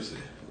little tipsy.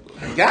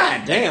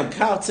 God damn,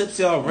 Kyle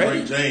tipsy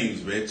already? Ray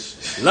James,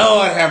 bitch.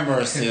 Lord have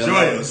mercy.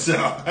 Enjoy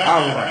yourself.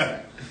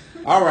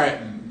 All right.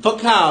 For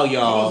Kyle,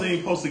 y'all. I wasn't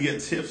even supposed to get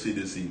tipsy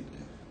this evening.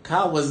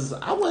 Kyle,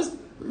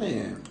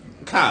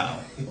 Kyle.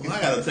 Well,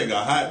 I gotta take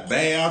a hot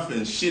bath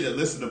and shit and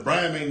listen to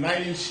Brian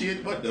McKnight and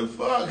shit. What the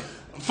fuck?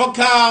 For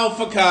Kyle.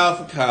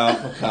 God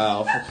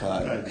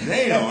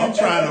damn, I'm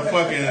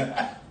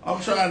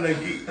trying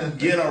to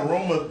get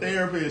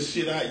aromatherapy and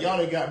shit out. Y'all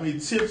done got me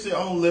tipsy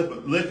on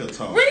liquor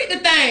talk. Read the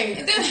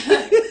thing.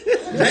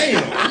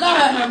 Damn. Lord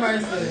have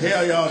mercy. What the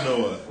hell y'all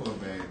doing?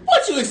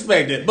 What you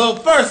expected? But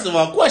first of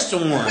all,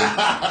 question one.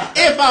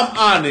 If I'm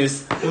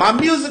honest, my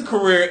music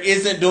career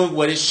isn't doing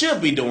what it should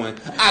be doing.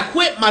 I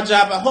quit my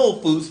job at Whole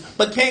Foods,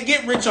 but can't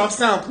get rich off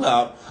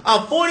SoundCloud.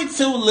 I'm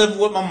 42, living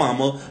with my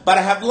mama, but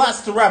I have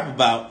lots to rap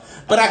about.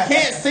 But I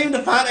can't seem to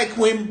find a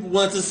queen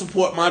one to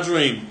support my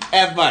dream.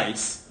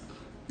 Advice.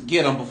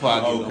 Get them before I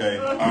get them. Okay,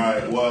 all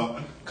right, well,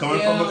 coming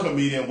from a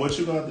comedian, what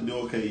you're going to have to do,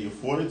 okay, you're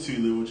 42,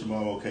 living with your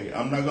mama, okay.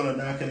 I'm not going to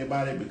knock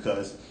anybody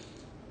because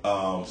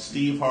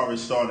Steve Harvey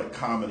started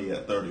comedy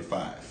at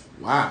 35.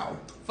 Wow.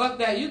 Fuck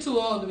that. You too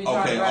old to be trying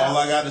Okay, to rap. all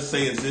I got to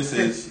say is this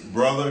is,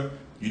 brother,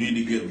 you need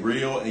to get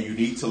real and you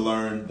need to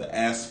learn the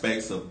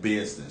aspects of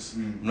business.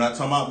 I'm not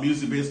talking about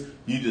music business.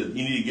 You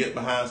need to get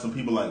behind some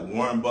people like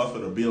Warren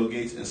Buffett or Bill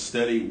Gates and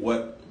study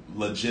what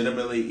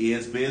legitimately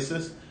is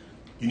business.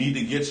 You need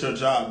to get your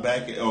job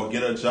back or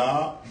get a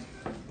job.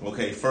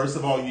 Okay, first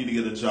of all, you need to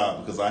get a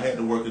job because I had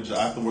to work a job.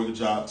 I have to work a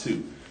job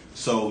too.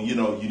 So, you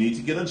need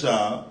to get a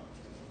job.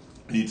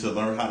 You need to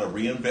learn how to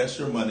reinvest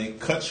your money,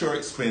 cut your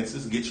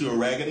expenses, get you a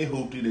raggedy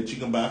hoopty that you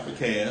can buy for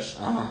cash,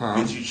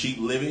 get you cheap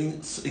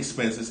living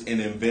expenses,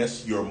 and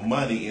invest your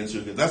money into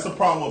it. That's the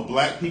problem with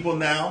black people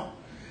now,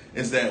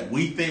 is that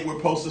we think we're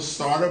supposed to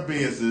start a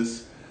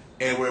business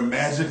and we're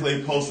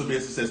magically post a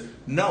business.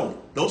 No,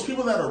 those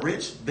people that are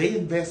rich, they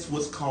invest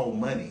what's called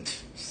money,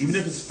 even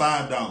if it's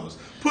 $5.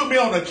 Put me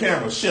on the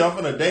camera. Shit, I'm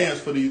finna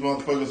dance for these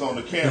motherfuckers on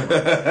the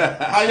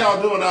camera. How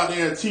y'all doing out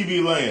there in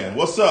TV land?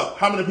 What's up?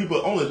 How many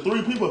people? Only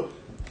 3 people?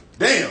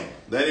 Damn,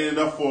 that ain't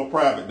enough for a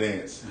private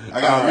dance. I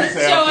got to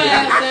Sit your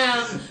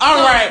ass down.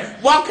 All right,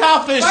 while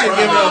Kyle Fisher First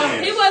give of all,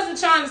 up. he wasn't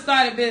trying to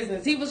start a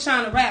business. He was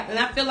trying to rap. And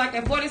I feel like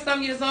at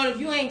 40-some years old, if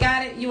you ain't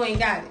got it, you ain't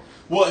got it.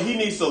 Well, he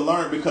needs to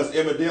learn because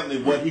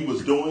evidently what he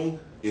was doing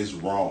is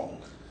wrong.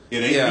 It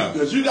ain't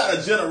because you got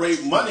to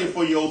generate money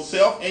for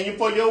yourself and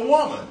for your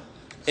woman.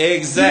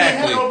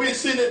 Exactly. You ain't have no bitch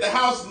sitting at the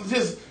house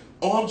just,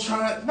 I'm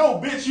trying. No,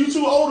 bitch, you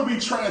too old to be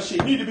trying shit.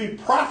 You need to be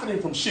profiting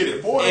from shit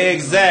at 40.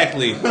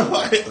 Exactly.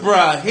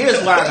 Bruh, here's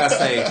what I gotta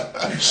say.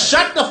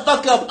 Shut the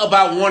fuck up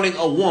about wanting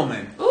a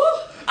woman. Ooh.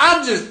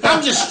 I'm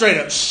just straight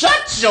up.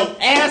 Shut your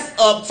ass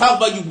up. Talk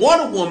about you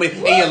want a woman and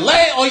you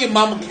lay on your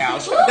mama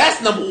couch.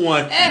 That's number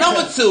one.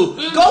 Number two,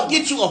 go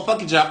get you a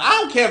fucking job.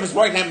 I don't care if it's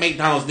working at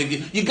McDonald's,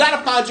 nigga. You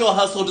gotta find your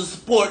hustle to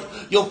support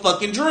your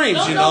fucking dreams,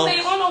 Don't you know?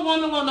 want no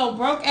woman, want no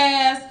broke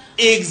ass.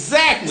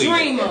 Exactly.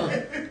 Dreamer.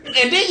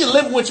 And then you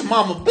live with your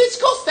mama.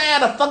 Bitch, go stay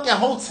at a fucking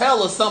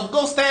hotel or something.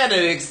 Go stay at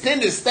an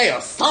extended stay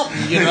or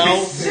something, you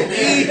know?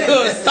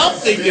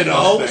 Something, you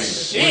know?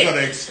 Shit. We're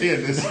going to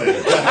extend this thing. You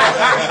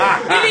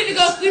need to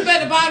go sleep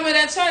at the bottom of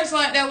that church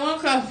like that one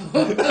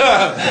couple.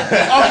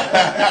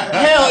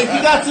 Hell, if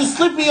you got to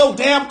sleep in your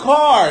damn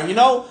car, you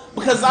know?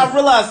 Because I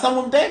realize some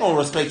of them, they ain't going to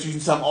respect you.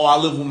 Some, I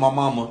live with my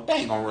mama. They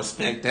ain't going to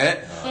respect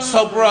that.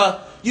 So, bruh,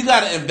 you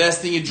gotta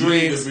invest in your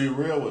dreams. You need to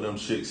be real with them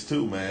chicks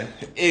too, man.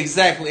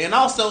 Exactly. And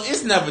also,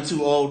 it's never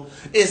too old.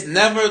 It's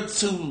never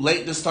too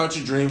late to start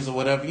your dreams or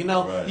whatever, you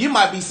know? Right. You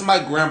might be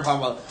somebody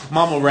grandpa,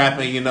 mama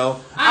rapping, you know?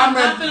 I'm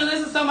not finna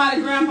listen to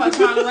somebody grandpa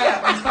trying to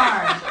rap. I'm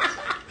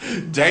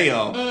sorry.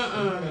 Damn.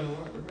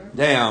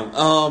 Damn.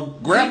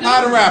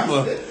 Grandpa the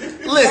rapper.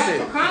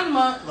 Listen.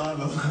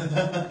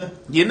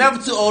 You're never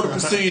too old to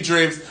pursue your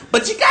dreams,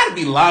 but you gotta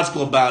be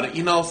logical about it,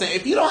 you know what I'm saying?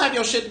 If you don't have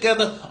your shit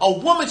together, a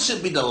woman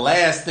should be the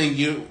last thing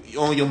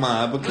on your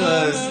mind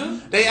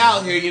because they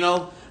out here, you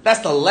know? That's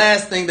the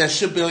last thing that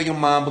should be on your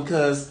mind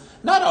because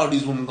not all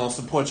these women gonna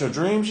support your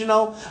dreams, you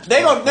know?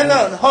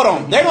 Hold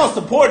on. They gonna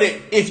support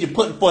it if you're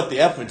putting forth the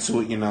effort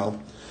to it, you know?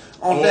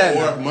 Or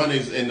if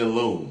money's in the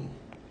loom.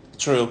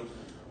 True.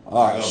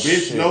 Like a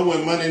bitch know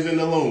when money's in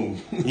the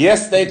loom.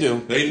 Yes, they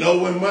do. They know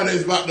when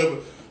money's about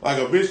to... Like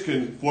a bitch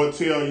can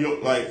foretell you...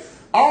 Like,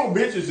 all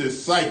bitches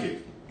is psychic.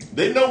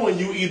 They know when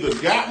you either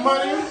got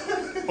money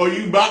or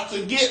you about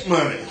to get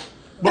money.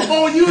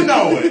 Before you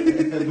know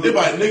it. They're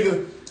like,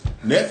 nigga,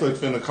 Netflix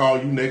finna call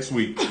you next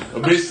week. A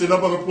bitch sitting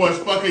up on the porch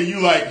fucking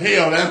you like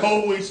hell that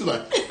whole week. She's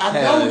like, I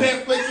know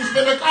Netflix is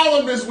finna call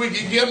him this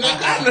week and give him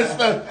that kind of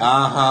stuff.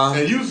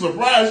 And you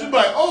surprised. You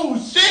like, oh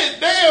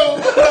shit,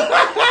 damn.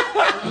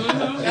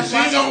 And she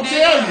ain't gonna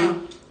tell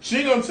you. She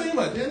ain't gonna tell you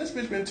like, damn, this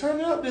bitch been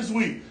turning up this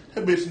week.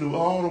 That bitch knew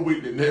all the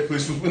week that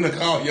Netflix was finna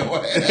call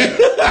your ass.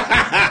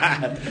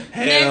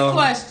 Next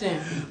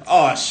question.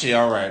 Oh shit,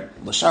 alright.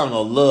 LaShawn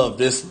gonna love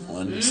this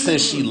one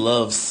since she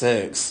loves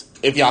sex.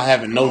 If y'all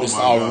haven't noticed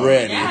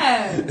already.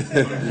 Yes.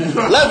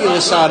 Love you,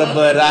 LaShawna,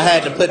 but I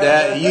had to put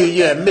that,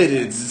 you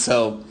admitted.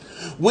 So,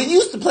 we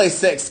used to play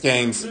sex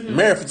games,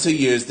 married for 2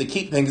 years, to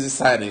keep things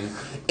exciting.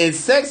 In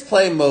sex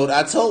play mode,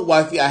 I told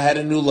wifey I had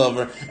a new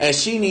lover, and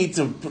she need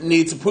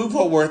to prove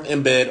her worth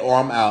in bed, or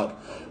I'm out.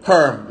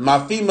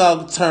 My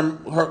female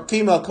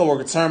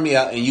coworker turned me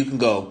out, and you can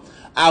go.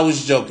 I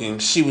was joking.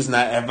 She was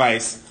not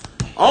advice.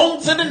 On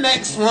to the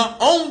next one.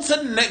 On to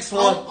the next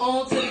one.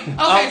 On to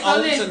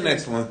the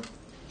next one.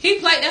 He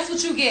played. That's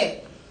what you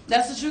get.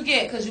 That's what you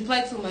get because you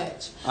play too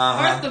much.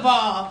 First of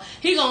all,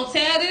 he gonna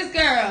tell this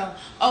girl,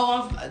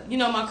 "Oh,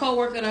 my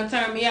coworker done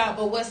turned me out."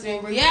 But what's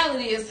in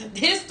reality is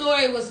his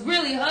story was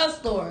really her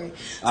story.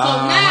 So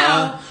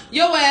now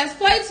your ass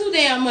play too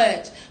damn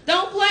much.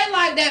 Don't play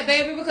like that,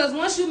 baby, because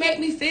once you make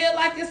me feel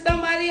like it's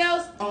somebody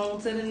else, on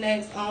to the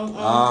next, on to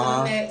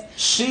the next.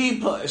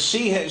 She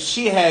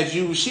had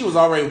you. She was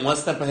already one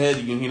step ahead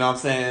of you. You know what I'm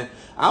saying?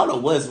 I don't know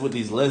what's with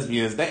these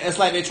lesbians. It's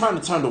like they're trying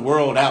to turn the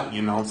world out.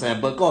 You know what I'm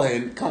saying? But go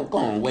ahead, go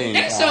on, wait.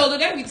 That shoulder,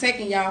 they be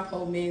taking y'all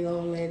poor men,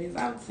 old ladies.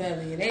 I'm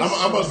telling you.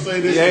 I'm gonna say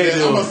this.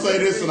 I'm gonna say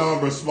this, and I'm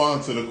gonna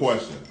respond to the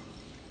question.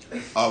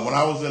 When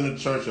I was in the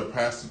church, a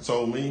pastor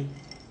told me.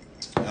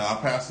 Our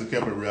pastor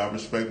kept it real. I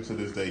respect him to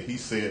this day. He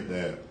said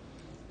that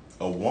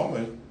a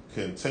woman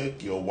can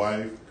take your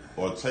wife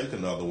or take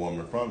another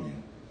woman from you.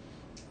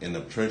 And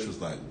the church was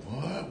like,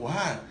 what?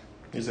 Why?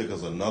 He said,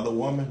 because another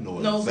woman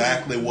knows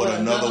exactly what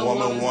another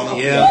woman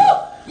wants.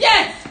 Yeah.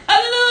 Yes.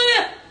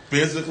 Hallelujah.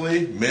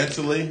 Physically,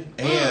 mentally,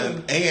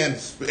 and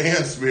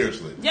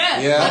spiritually.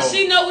 Yes. Yeah. But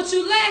she know what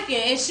you lacking,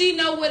 and she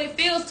know what it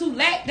feels to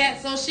lack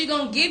that, so she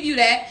gonna give you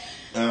that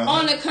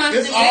on a constant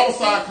basis. It's all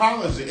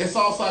psychology. It's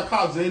all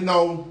psychology. They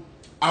know.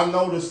 I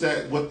noticed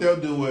that what they'll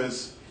do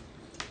is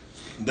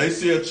they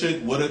see a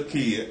chick with a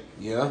kid.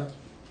 Yeah.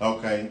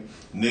 Okay.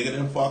 Nigga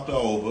done fucked her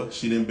over.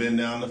 She done been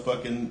down the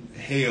fucking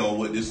hell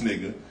with this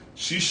nigga.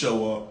 She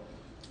show up.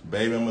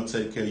 Baby, I'm going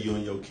to take care of you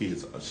and your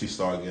kids. She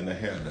start getting her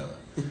hair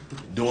done.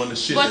 Doing the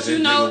shit but you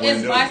know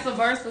it's vice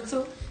versa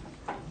too.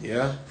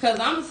 Yeah. Because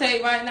I'm going to tell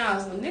you right now,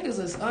 some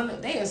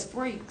niggas they is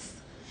freaks.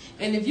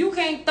 And if you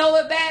can't throw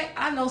it back,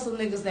 I know some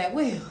niggas that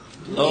will.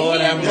 Lord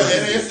have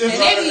mercy.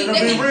 It'll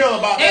be real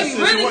about that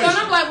situation. Really good.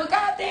 I'm like, well,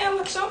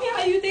 goddamn, show me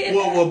how you did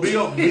that. Well, be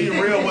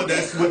real with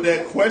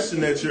that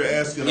question that you're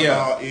asking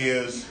about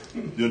is,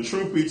 the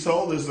truth be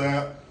told is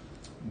that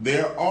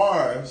there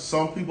are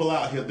some people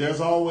out here, there's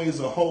always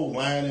a whole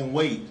line and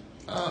wait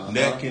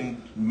that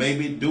can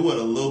maybe do it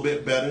a little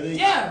bit better than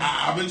you.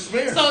 I've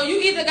experienced. So you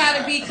either got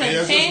to be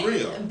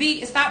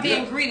content, stop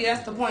being greedy,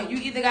 that's the point. You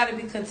either got to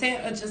be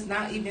content or just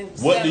not even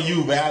What do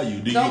you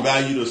value? Do you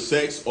value the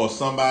sex or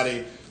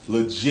somebody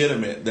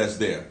legitimate that's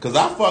there? Because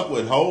I fuck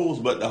with hoes,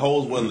 but the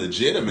hoes wasn't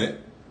legitimate.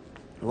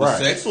 Right.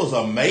 The sex was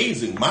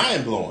amazing,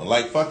 mind-blowing,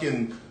 like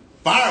fucking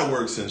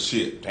fireworks and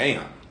shit.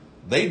 Damn.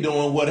 They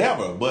doing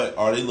whatever, but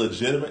are they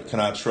legitimate?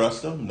 Can I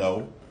trust them?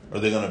 No. Are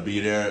they going to be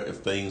there if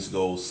things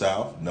go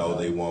south? No,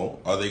 they won't.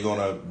 Are they going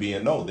to be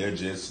no? They're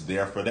just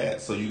there for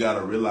that. So you got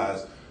to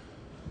realize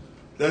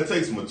that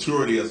takes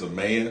maturity as a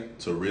man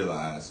to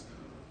realize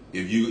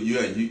if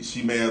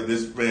she may have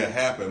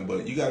happened,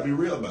 but you got to be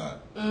real about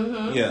it.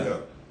 Mm-hmm. Yeah.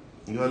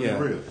 You gotta be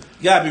real.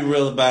 You gotta be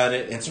real about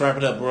it. And to wrap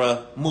it up,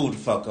 bruh, move the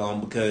fuck on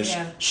because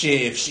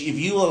if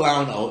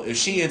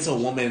she into a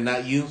woman and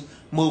not you,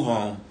 move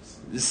on.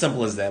 As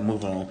simple as that.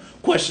 Move on.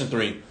 Question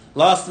 3.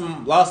 Lost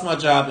my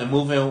job and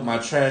moved in with my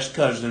trash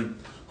cousin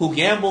who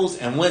gambles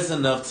and wins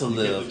enough to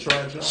live.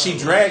 She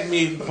dragged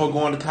me for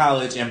going to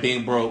college and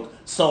being broke,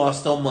 so I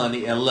stole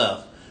money and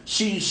left.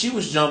 She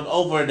was jumped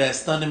over that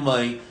stunning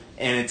money,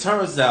 and it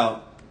turns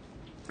out,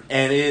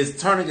 and it is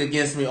turning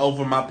against me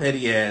over my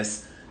petty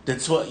ass.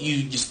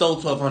 You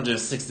stole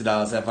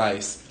 $1,260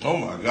 advice. Oh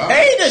my God!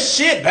 Pay the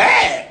shit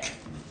back.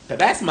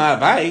 That's my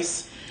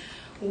advice.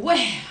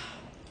 Well.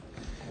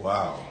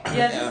 Wow.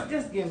 Yeah,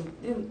 just give me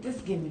the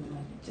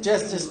money.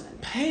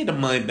 Just pay the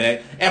money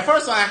back. And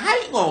first of all, how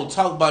you gonna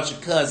talk about your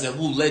cousin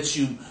who let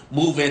you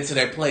move into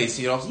that place?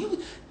 You know,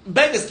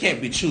 beggars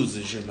can't be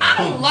choosers, you know. I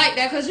don't like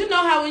that because you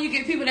know how when you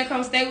get people that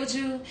come stay with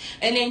you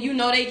and then you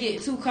know they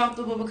get too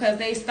comfortable because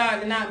they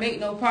start to not make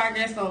no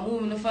progress on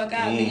moving the fuck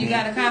out. And you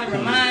gotta kind of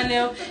remind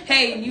them,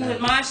 hey, you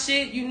in my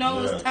shit, you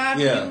know it's time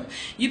for you.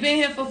 You've been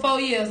here for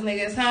 4 years,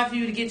 nigga. It's time for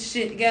you to get your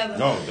shit together.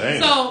 Oh,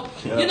 damn. So,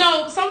 you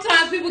know,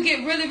 sometimes people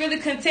get really, really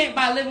content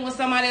by living with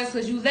somebody else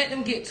because you let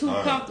them get too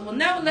comfortable.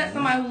 Never let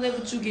somebody who live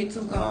with you get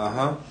too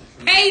comfortable.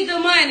 Pay the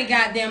money,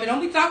 goddammit.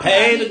 Don't be talking about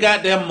Pay the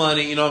goddamn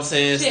money, you know what I'm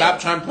saying? Shit. Stop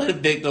trying to play the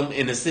victim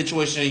in the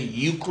situation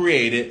you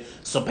created,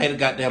 so pay the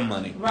goddamn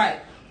money. Right.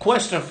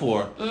 Question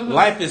 4.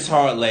 Life is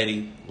hard,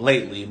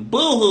 lately. Boo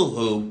hoo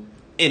hoo.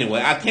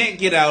 Anyway, I can't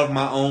get out of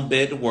my own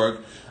bed to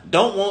work.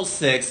 Don't want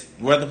sex.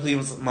 Rather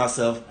please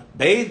myself.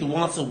 Bathe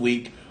once a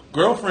week.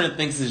 Girlfriend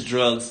thinks it's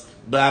drugs,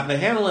 but I've been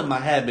handling my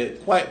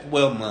habit quite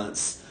well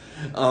months.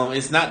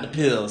 It's not the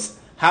pills.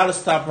 How to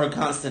stop her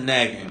constant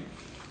nagging.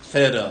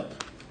 Fed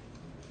up.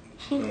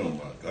 Oh my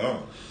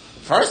God.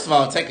 First of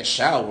all, take a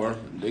shower.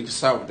 You can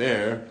start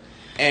there.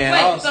 And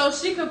Wait, also,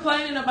 so she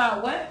complaining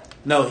about what?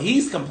 no,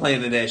 he's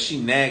complaining that she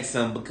nags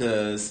him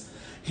because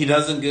he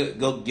doesn't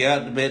get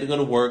out of bed to go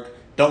to work,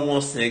 don't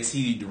want sex,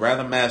 he'd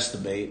rather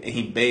masturbate, and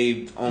he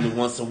bathed only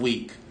once a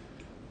week.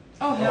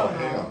 Oh, hell Oh, no.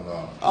 hell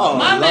no. Oh,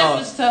 My Lord.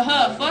 message to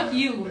her, fuck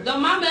you.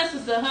 My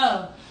message to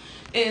her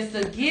is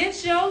to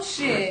get your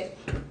shit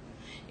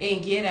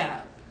and get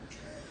out.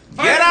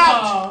 First Get of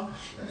out! all,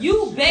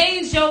 you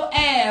bathe your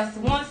ass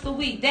once a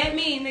week. That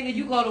means, nigga,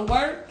 you go to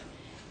work,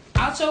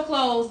 out your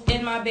clothes,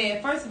 in my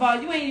bed. First of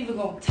all, you ain't even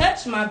gonna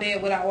touch my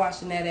bed without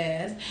washing that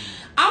ass.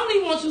 I don't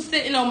even want you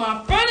sitting on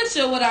my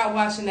furniture without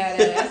washing that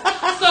ass.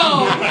 So,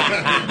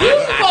 you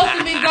supposed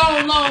to be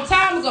gone a long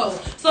time ago.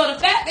 So, the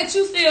fact that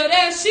you still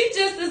there, she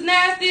just as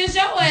nasty as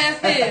your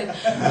ass is.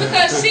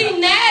 Because she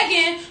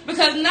nagging,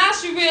 because now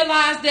she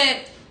realized that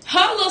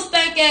her little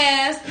stank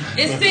ass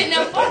is sitting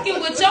there fucking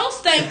with your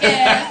stank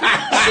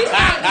ass. She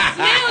started to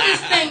smell this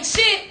stank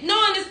shit,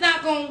 knowing it's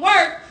not gonna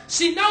work.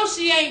 She knows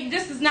she ain't,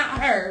 this is not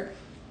her.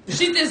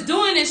 She just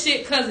doing this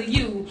shit because of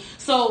you.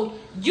 So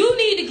you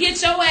need to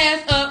get your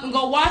ass up and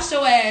go wash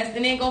your ass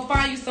and then go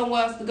find you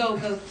somewhere else to go.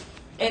 Because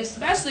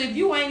especially if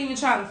you ain't even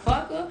trying to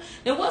fuck her,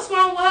 then what's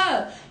wrong with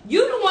her?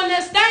 You the one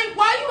that stank.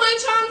 Why you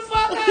ain't trying to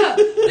fuck her?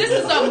 This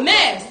is a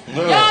mess.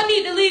 Y'all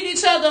need to leave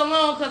each other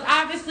alone because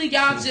obviously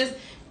y'all just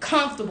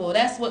comfortable.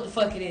 That's what the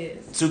fuck it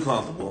is. Too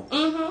comfortable.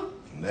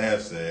 Mm-hmm.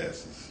 Nasty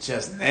asses.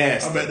 Just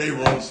nasty. I bet they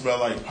room smell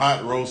like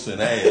pot roast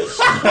and ass. Listen,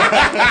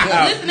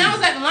 I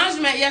was at the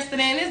laundromat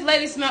yesterday, and this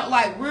lady smelled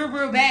like real,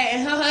 real bad,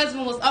 and her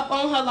husband was up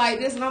on her like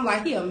this, and I'm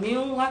like, he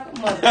immune like a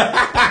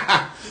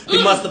mother. He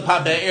must have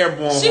popped that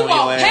airborne She on your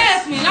walked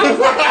ass. past me, and I was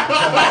like,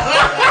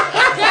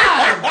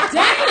 God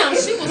damn,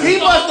 she was He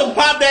so, must have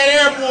popped that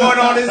airborne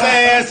on his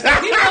ass.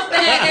 He must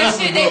have had that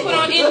shit they put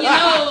on in your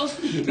nose.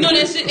 You know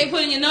that shit they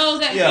put in your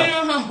nose at Yeah.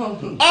 funeral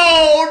home?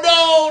 Oh,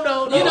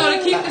 no. You know,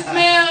 to keep the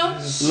smell?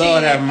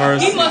 Lord Shit. have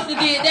mercy. He must have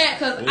did that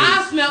because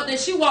I smelled it.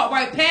 She walked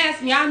right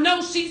past me. I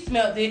know she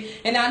smelled it,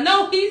 and I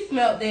know he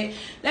smelled it.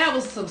 That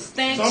was some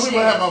stank Some shit.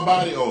 people have a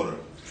body odor.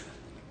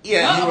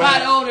 Yeah. Her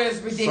body odor is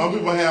ridiculous. Some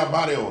people have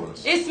body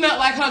odors. It smelled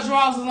like her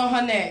drawers was on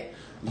her neck.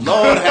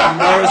 Lord have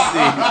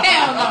mercy.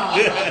 Hell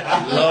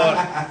no. Lord.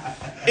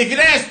 If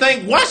your ass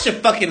stink, wash your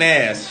fucking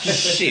ass.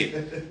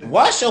 Shit.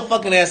 Wash your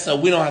fucking ass so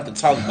we don't have to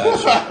talk about you.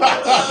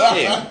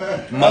 Shit. That's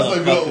a good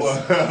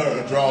Motherfuckers.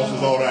 one. Draws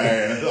was on her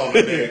ass. On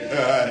the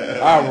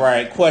neck. All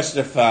right,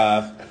 question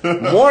 5.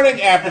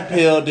 Morning after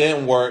pill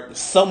didn't work.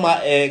 So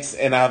my ex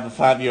and I have a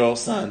 5-year-old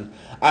son.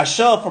 I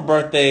show up for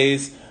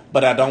birthdays,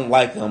 but I don't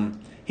like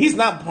him. He's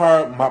not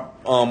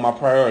my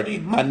priority.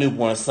 My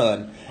newborn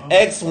son.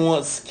 Ex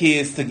wants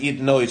kids to get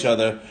to know each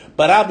other,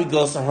 but I'll be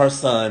ghosting her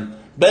son.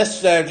 Best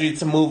strategy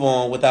to move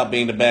on without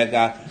being the bad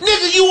guy.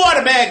 Nigga, you are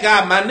the bad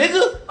guy, my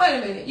nigga. Wait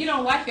a minute. You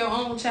don't like your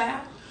own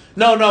child?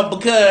 No,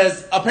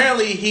 because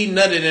apparently he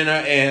nutted in her,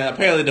 and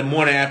apparently the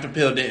morning after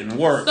pill didn't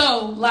work.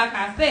 So, like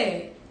I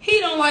said, he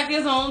don't like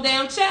his own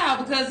damn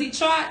child because he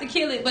tried to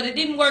kill it, but it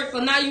didn't work. So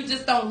now you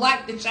just don't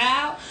like the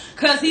child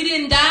because he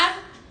didn't die?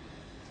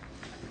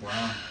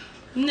 Wow.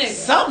 Nigga.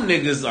 Some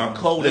niggas are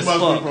cold They as must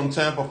fuck. be from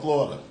Tampa,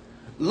 Florida.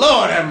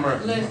 Lord have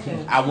mercy.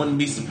 Listen. I wouldn't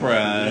be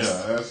surprised.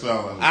 Yeah, that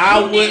sounds like I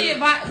You would.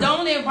 need the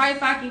only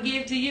advice I can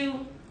give to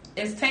you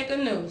is take a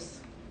noose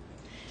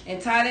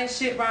and tie that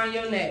shit around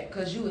your neck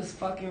because you is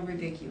fucking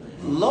ridiculous.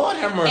 Lord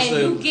have mercy. And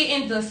you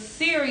getting the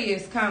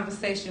serious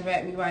conversation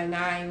at me right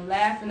now. I ain't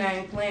laughing, I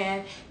ain't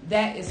playing.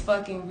 That is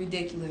fucking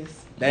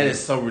ridiculous. That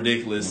is so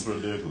ridiculous. it's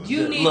ridiculous.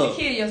 You need Look.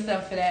 to kill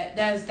yourself for that.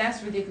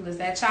 That's ridiculous.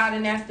 That child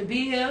didn't have to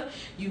be here.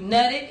 You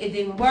nutted. It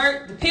didn't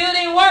work. The pill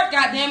didn't work.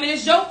 Goddamn it!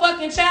 It's your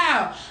fucking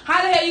child.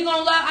 How the hell you gonna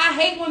love? I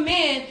hate when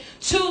men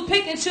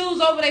pick and choose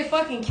over their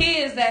fucking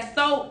kids. That's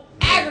so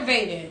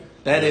aggravating.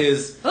 That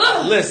is.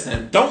 Ugh.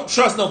 Listen, don't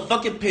trust no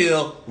fucking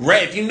pill.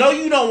 If you know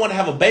you don't want to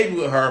have a baby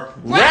with her,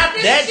 wrap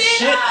this that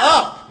shit shit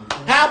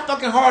up. How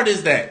fucking hard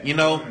is that? You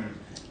know?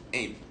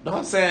 You know what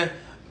I'm saying?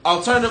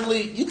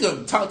 Alternatively, you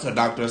could talk to a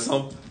doctor or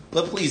something.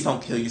 But please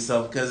don't kill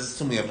yourself because there's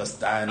too many of us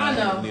dying. I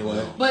know.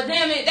 Anyway. But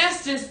damn it,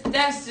 that's just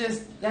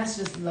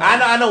low.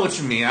 I know what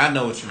you mean. I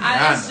know what you mean.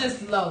 That's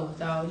just low,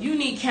 though. You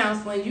need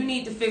counseling. You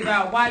need to figure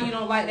out why you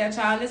don't like that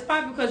child. It's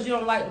probably because you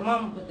don't like the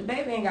mama, but the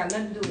baby ain't got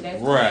nothing to do with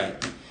that. Right.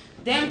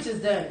 damage is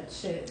done.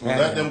 Shit. Well,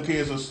 let them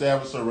kids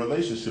establish a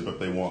relationship if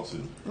they want to.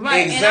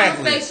 Right, Exactly.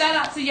 and I would say shout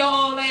out to your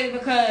old lady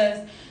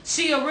because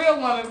she a real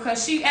woman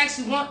because she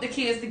actually want the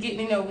kids to get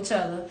to know each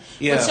other.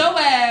 Yeah. But your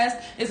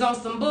ass is on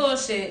some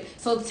bullshit.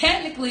 So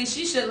technically,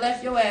 she should have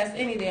left your ass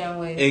any damn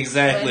way.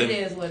 Exactly. But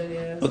it is what it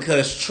is.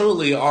 Because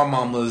truly, our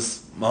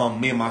mamas,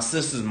 me and my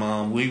sister's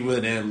mom, we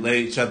wouldn't let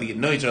each other get to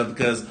know each other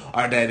because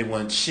our daddy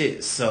wasn't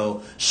shit.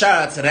 So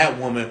shout out to that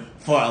woman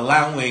for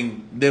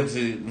allowing them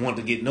to want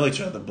to get to know each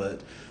other.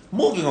 But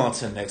moving on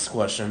to the next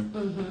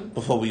question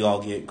before we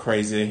all get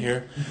crazy in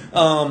here.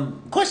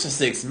 Question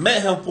 6.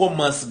 Met him 4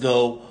 months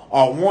ago.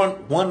 Our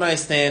one night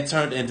stand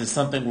turned into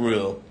something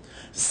real.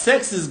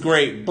 Sex is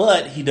great,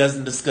 but he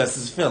doesn't discuss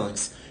his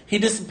feelings. He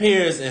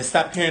disappears and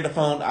stopped carrying the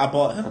phone I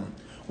bought him.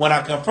 When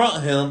I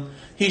confront him,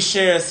 he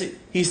stares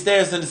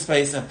into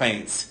space and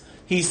faints.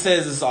 He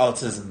says it's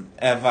autism.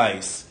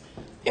 Advice.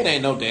 It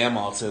ain't no damn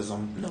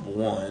autism, number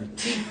 1.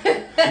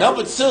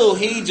 Number 2,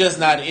 he just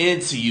not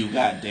into you,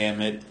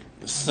 goddammit.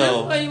 So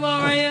This what you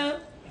want right here?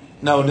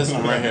 no, this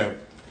one right here.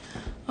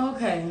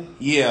 Okay.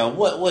 Yeah,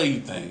 what do you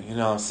think? You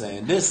know what I'm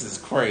saying? This is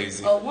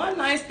crazy. A one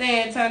night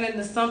stand turned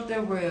into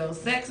something real.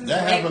 Sex is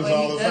That great, happens but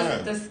all he the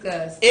doesn't time.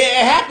 discuss. It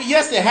happens.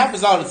 Yes, it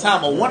happens all the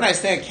time. A one night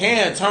stand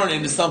can turn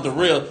into something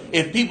real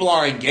if people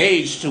are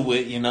engaged to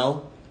it. You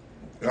know.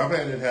 I've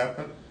had it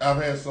happen.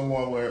 I've had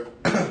someone where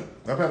I've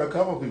had a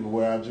couple of people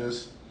where I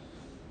just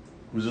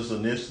was just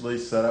initially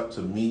set up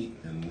to meet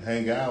and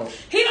hang out.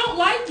 He don't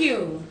like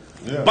you.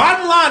 Yeah.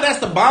 Bottom line, that's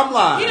the bottom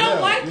line. He don't Yeah,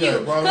 like yeah,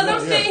 you. probably Because I'm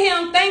not, sitting here,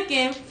 I'm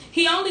thinking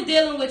he only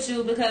dealing with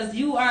you because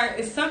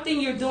it's something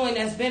you're doing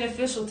that's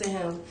beneficial to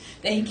him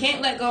that he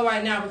can't let go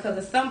right now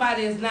because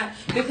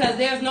because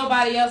there's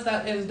nobody else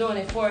out there that's doing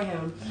it for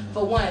him.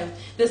 For one,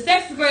 the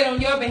sex is great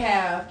on your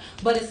behalf,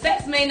 but the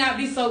sex may not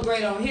be so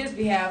great on his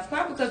behalf,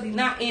 probably because he's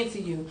not into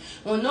you.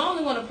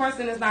 Normally when a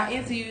person is not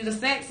into you, the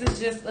sex is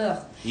just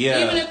ugh.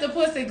 Yeah. Even if the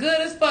pussy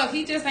good as fuck,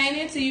 he just ain't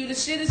into you. The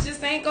shit is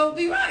just ain't gonna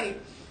be right.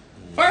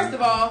 First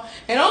of all,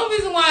 and the only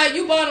reason why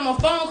you bought him a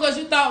phone because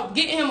you thought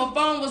getting him a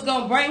phone was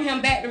going to bring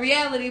him back to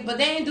reality, but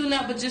they ain't do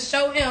nothing but just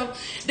show him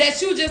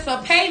that you just a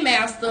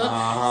paymaster.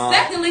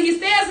 Secondly, he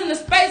stares into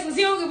space because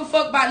he don't give a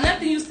fuck about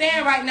nothing you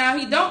saying right now.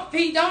 He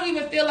don't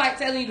even feel like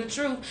telling you the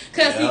truth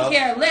because he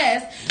care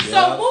less.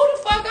 So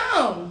move the fuck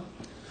on.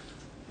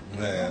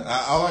 Man,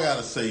 all I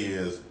gotta say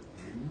is,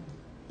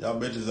 y'all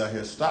bitches out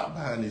here, stop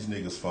buying these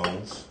niggas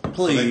phones.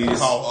 Please. So they can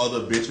call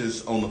other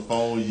bitches on the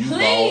phone. You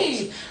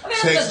Please. dogs. I mean,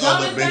 Text the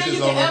other dumbest thing you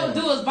bitches on can ever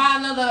the do is buy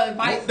another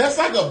device. That's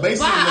like a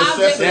basic Buy an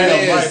necessity object. of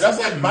life. Yes. That's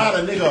like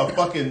buying a nigga a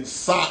fucking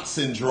socks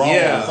and drawers.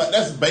 Yeah. Like,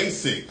 that's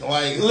basic.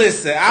 Like,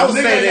 Listen, I would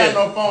nigga say ain't that.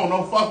 got no phone.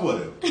 Don't fuck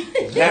with him.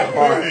 That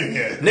part.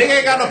 Yeah. Nigga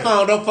ain't got no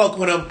phone, don't fuck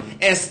with him.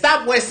 And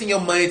stop wasting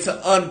your money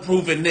to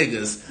unproven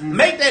niggas.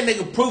 Make that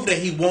nigga prove that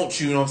he wants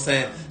you, you know what I'm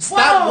saying?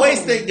 Stop Whoa.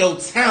 wasting your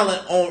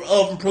talent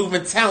on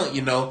unproven talent,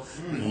 you know?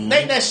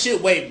 Make that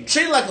shit wait.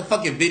 Treat it like a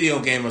fucking video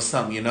game or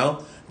something, you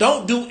know?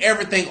 Don't do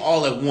everything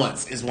all at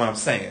once, is what I'm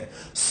saying.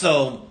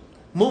 So,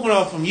 moving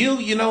on from you,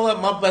 you know what?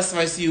 My best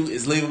advice to you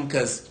is leave him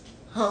because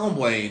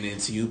homeboy ain't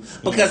into you.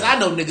 Because I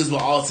know niggas with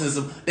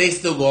autism, they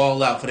still go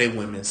all out for their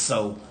women.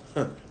 So,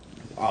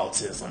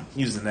 autism.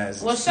 Using that as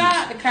an Well, excuse. shout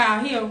out to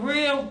Kyle. He a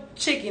real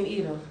chicken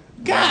eater.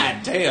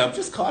 God damn,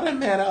 just call that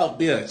man out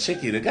be a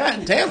chick eater.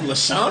 God damn,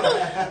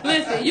 LaShawna.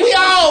 Listen, We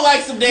all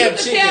like some you damn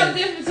can tell the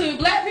chicken. difference between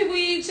black people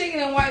eat chicken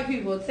and white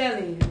people. I'm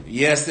telling you.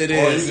 Yes, it Or you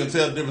is. can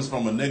tell the difference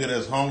from a nigga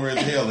that's hungry as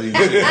hell. Eating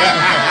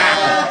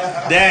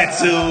That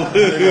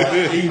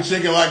too. eating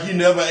chicken like you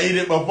never ate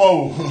it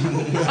before.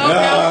 Okay, I'm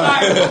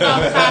sorry. We're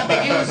off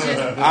topic. It was just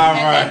at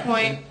that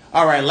point.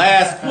 All right,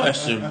 last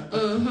question.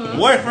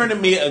 Boyfriend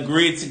and me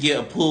agreed to get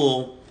a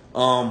pool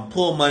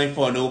money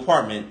for a new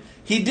apartment.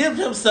 He dipped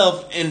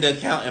himself in the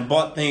account and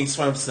bought things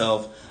for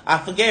himself. I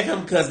forgave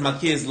him because my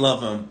kids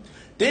love him.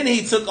 Then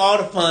he took all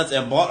the funds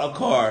and bought a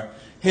car.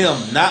 Him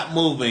not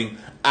moving.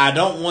 I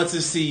don't want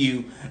to see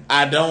you.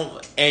 I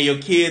don't, and your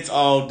kids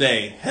all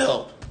day.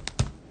 Help.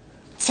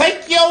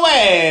 Take your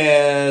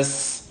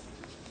ass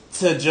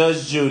to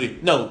Judge Judy.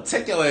 No,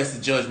 take your ass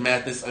to Judge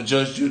Mathis or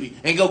Judge Judy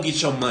and go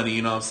get your money,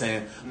 you know what I'm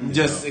saying?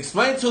 Just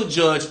explain to a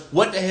judge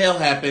what the hell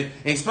happened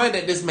and explain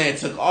that this man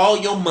took all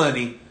your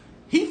money.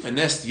 He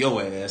finessed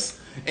your ass.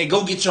 And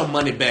go get your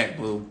money back,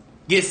 boo.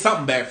 Get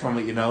something back from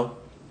it, you know?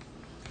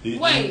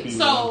 Wait,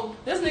 so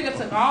this nigga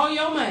took all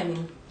your money.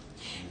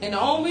 And the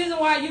only reason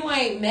why you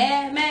ain't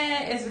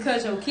mad is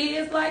because your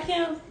kids like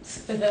him? You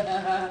is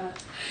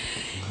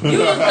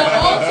the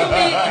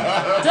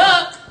ultimate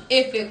duck.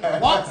 If it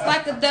walks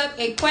like a duck,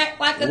 it quack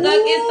like a duck,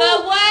 it's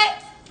a what?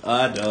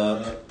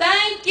 Dog.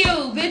 Thank you,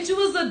 bitch. You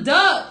was a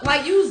duck.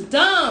 Like, you was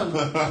dumb.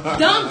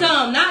 Dumb.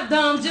 Not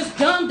dumb, just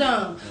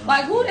dumb.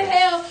 Like, who the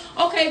hell?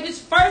 Okay, bitch,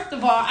 first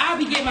of all, I'll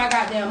be getting my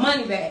goddamn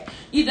money back.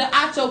 Either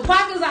out your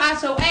pockets or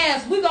out your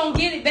ass. We gonna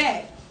get it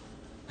back.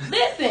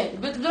 Listen,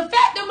 but the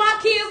fact that my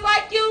kids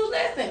like you,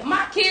 listen,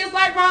 my kids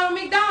like Ronald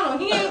McDonald.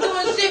 He ain't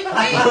doing shit for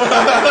me. So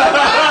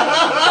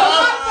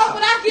why the fuck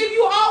would I give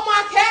you all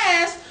my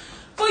cash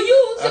for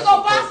you to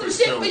go buy some shit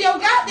shit for your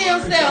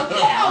goddamn self.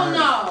 Hell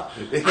no.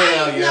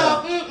 Hell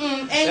yeah.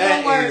 Ain't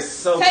That gonna work. is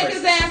so Take crazy.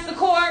 his ass to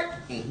court,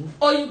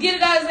 or you get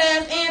it out his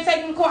ass and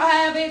take him to court,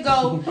 however it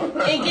go,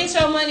 and get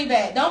your money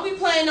back. Don't be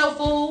playing no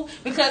fool,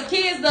 because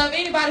kids love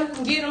anybody who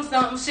can give them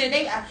something.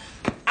 Shit,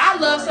 I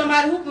love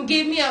somebody who can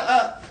give me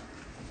a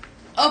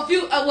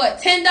few, $10.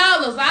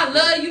 I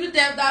love you to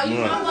death, dog. You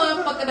my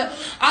motherfucker.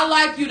 I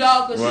like you,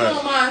 dog, because you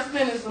don't mind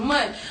spending some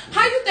money.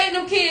 How you think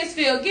them kids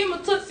feel? Give them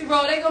a Tootsie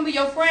Roll. They gonna be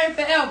your friend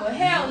forever.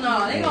 Hell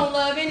no. They gonna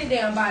love any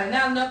damn body.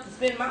 Not enough to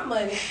spend my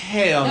money.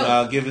 Hell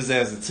no, give his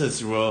ass a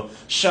Tootsie Roll.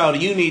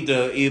 Shawty, you need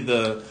to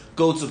either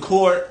go to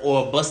court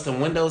or bust the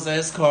windows of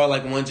his car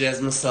like one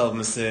Jasmine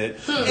Sullivan said.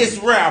 It's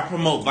rare I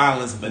promote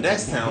violence, but that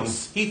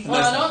sounds, he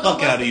finessed the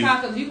fuck out of you.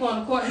 Because you going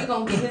to court, he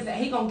gonna get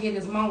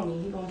his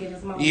money. He gonna get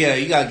his money. Yeah,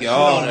 you gotta get She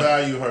all don't that.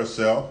 value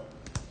herself.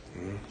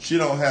 She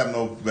don't have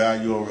no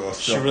value or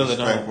self-respect really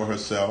don't. for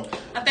herself.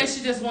 I think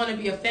she just want to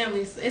be a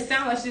family. It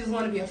sounds like she just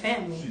want to be a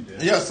family.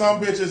 Yeah,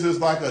 some bitches is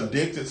like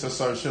addicted to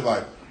certain shit.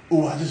 Like,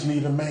 ooh, I just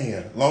need a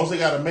man. As long as they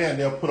got a man,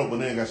 they'll put up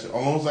with it. As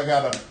long as I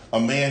got a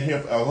man here,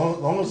 as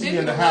long as he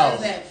in the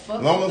house, as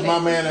long as my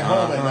man at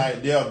home at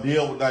night, they'll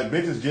deal with, like,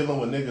 bitches dealing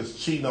with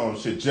niggas cheating on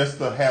shit just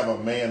to have a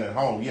man at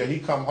home. Yeah, he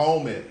come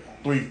home at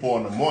 3, 4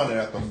 in the morning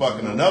after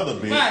fucking another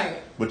bitch. Right.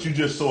 But you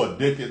just so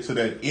addicted to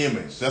that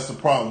image. That's the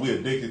problem. We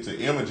addicted to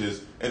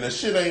images, and the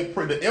shit ain't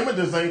pretty. The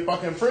images ain't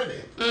fucking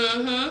pretty.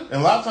 And a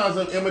lot of times,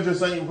 them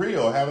images ain't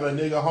real. Having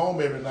a nigga home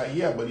every night,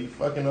 yeah, but he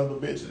fucking other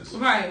bitches.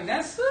 Right,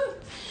 that's true.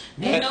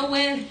 Ain't no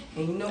way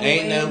in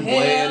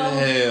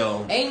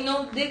hell. Ain't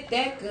no dick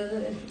that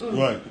good.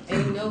 Right.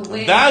 Ain't no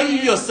way. Value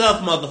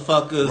yourself,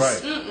 motherfuckers.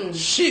 Right.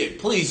 Shit,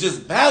 please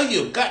just value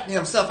your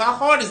goddamn self. How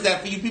hard is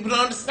that for you people to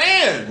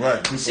understand?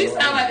 Right. She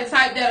sound like the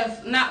type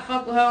that'll not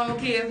fuck with her own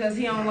kids because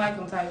he don't like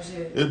them type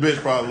shit. This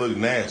bitch probably look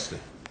nasty.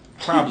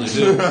 Probably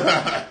do.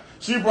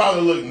 She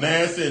probably look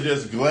nasty and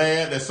just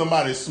glad that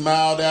somebody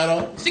smiled at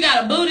her. She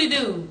got a booty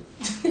dude.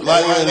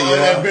 Like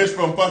that bitch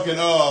from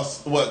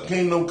fucking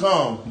Kingdom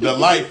Come,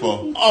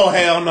 Delightful. Oh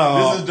hell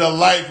no. This is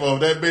Delightful.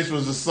 That bitch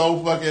was just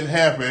so fucking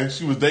happy.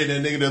 She was dating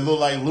a nigga that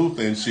looked like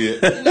Luther and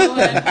shit. You know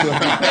what?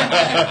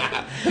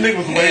 Nigga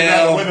was waving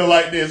out the window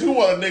like this. Who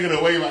want a nigga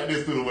to wave like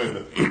this through the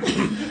window?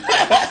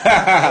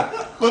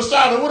 But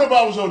Shawty, what if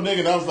I was your nigga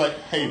and I was like,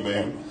 hey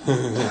baby.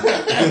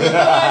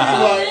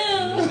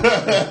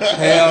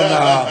 Hell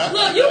no.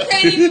 Look, you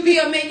can't even be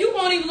a man. You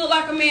won't even look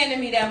like a man to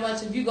me that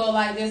much if you go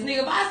like this,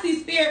 nigga. If I see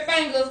spirit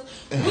fingers,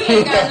 we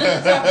ain't got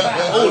nothing to talk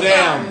about. Oh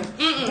damn.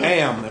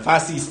 Damn, if I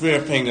see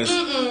spirit fingers.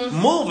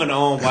 Moving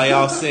on while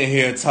y'all sitting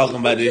here talking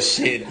about this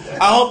shit.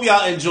 I hope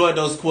y'all enjoyed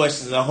those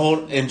questions. I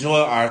hope enjoy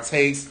our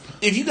takes.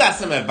 If you got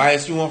some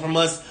advice you want from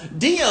us,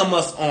 DM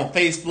us on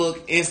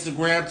Facebook,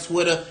 Instagram,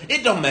 Twitter.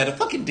 It don't matter.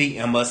 Fucking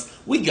DM us.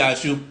 We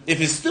got you.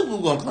 If it's stupid,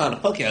 we're gonna clown the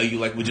fuck out of you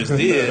like we just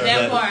did.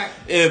 That part.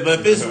 Yeah,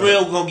 but if it's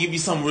real, we're gonna give you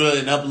something real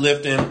and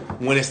uplifting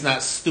when it's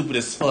not stupid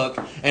as fuck.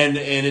 And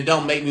it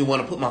don't make me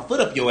want to put my foot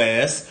up your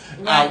ass.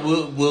 Right.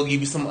 We'll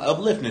give you some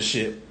uplifting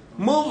shit.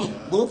 Moving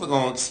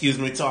on,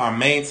 to our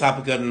main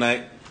topic of the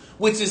night,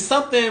 which is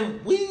something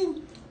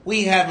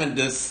we haven't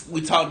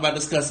we talked about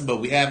discussing, but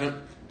we haven't.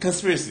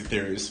 Conspiracy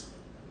theories.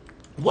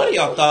 What are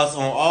y'all thoughts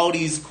on all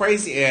these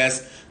crazy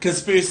ass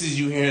conspiracies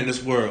you hear in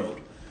this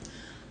world?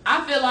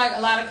 I feel like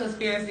a lot of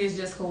conspiracy is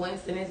just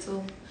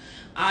coincidental.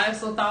 I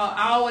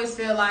always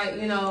feel like,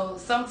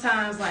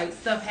 sometimes like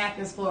stuff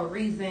happens for a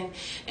reason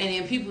and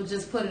then people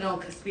just put it on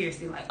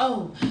conspiracy. Like,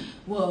 oh,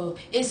 well,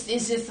 it's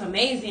just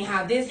amazing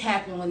how this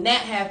happened when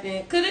that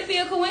happened. Could it be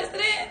a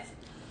coincidence?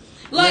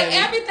 Like,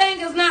 everything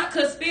is not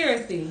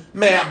conspiracy.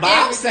 Man, Not but I'm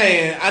everything.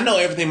 saying, I know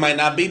everything might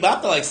not be, but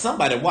I feel like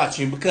somebody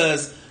watching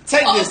because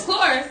take Oh, this. of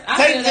course.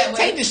 I feel that way.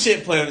 Take this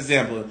shit for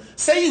example.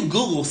 Say you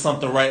Google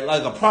something, right,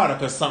 like a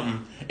product or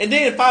something, and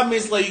then 5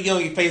 minutes later you get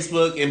on your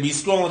Facebook and be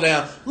scrolling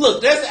down.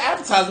 Look, there's an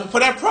advertisement for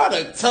that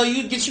product. Tell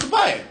you get you to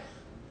buy it.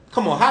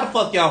 Come on, how the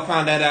fuck y'all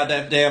found that out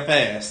that damn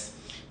fast?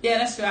 Yeah,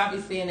 that's true. I'll be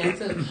seeing that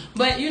too.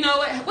 But you know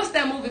what? What's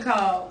that movie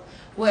called?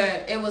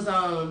 Where it was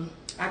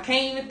I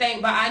can't even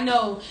think, but I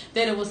know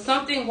that it was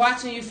something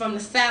watching you from the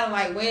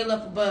satellite way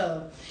up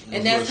above,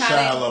 and that's how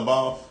Shia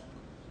LaBeouf.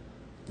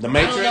 The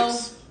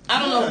Matrix. I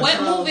don't know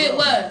what movie it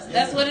was.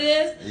 That's what it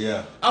is?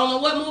 Yeah. I don't know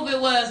what movie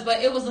it was,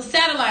 but it was a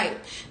satellite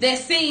that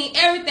seen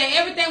everything.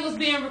 Everything was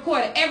being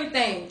recorded.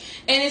 Everything.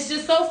 And it's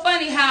just so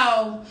funny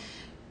how,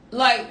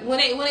 like, when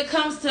it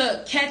comes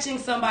to catching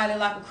somebody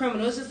like a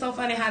criminal, it's just so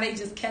funny how they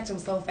just catch them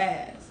so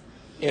fast.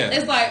 Yeah.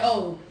 It's like,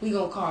 oh, we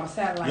gonna call the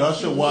satellite. Y'all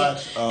should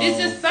watch. It's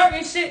just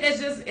certain shit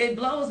that just, it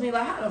blows me.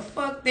 Like, how the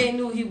fuck they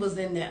knew he was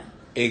in there?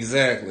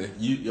 Exactly.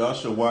 Y'all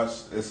should watch.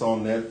 It's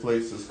on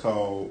Netflix. It's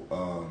called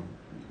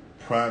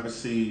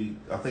Privacy.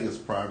 I think it's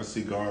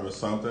Privacy Guard or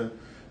something.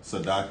 It's a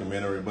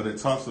documentary, but it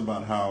talks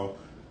about how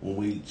when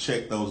we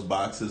check those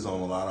boxes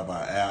on a lot of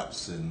our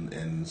apps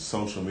and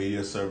social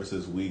media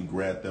services, we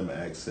grant them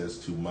access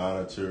to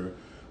monitor.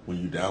 When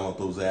you download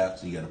those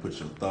apps, you got to put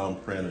your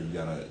thumbprint or you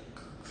got to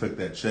click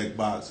that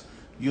checkbox.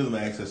 You give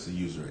them access to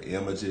use your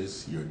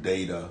images, your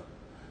data,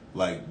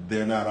 Like,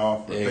 they're not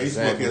offered.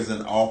 Exactly. Facebook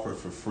isn't offered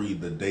for free.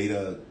 The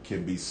data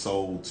can be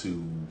sold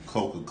to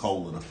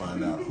Coca-Cola to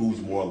find out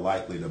who's more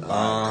likely to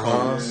buy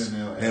Coke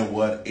and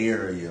what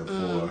area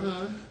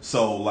for.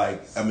 So,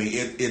 like, I mean,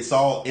 it's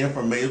all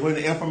information. We're in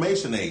the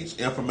information age.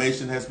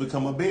 Information has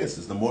become a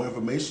business. The more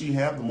information you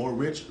have, the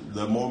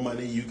more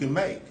money you can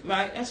make.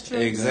 Right, that's true.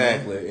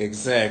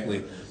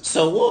 Exactly.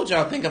 So what would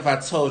y'all think if I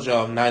told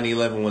y'all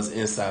 9/11 was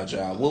inside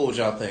job? What would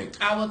y'all think?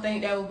 I would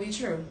think that would be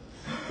true.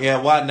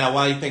 Yeah, why now?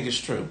 Why do you think it's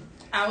true?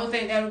 I would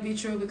think that would be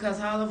true because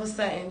all of a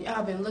sudden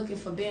y'all been looking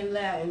for Bin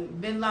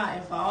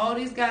Laden for all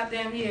these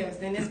goddamn years.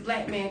 Then this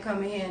black man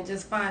come in here and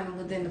just find him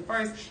within the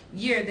first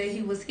year that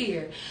he was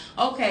here.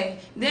 Okay,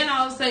 then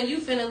all of a sudden you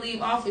finna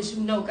leave office.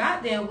 You know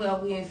goddamn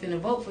well we ain't finna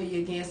vote for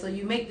you again. So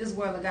you make this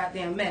world a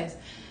goddamn mess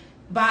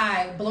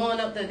by blowing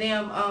up the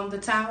damn the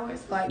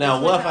towers. Like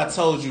now, what if I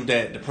told you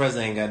that the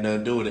president ain't got nothing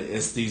to do with it?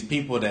 It's these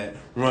people that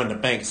run the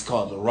banks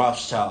called the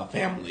Rothschild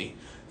family.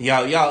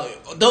 Y'all,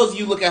 those of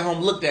you look at home,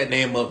 look that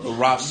name up, the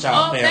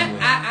Rothschild family.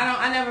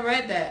 I never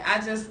read that.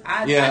 I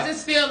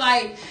just feel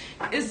like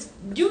it's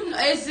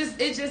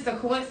just a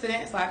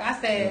coincidence. Like I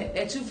said,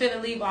 that you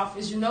finna leave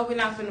office. You know we're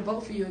not finna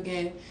vote for you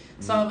again.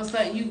 So all of a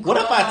sudden you what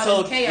if I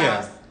told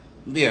chaos.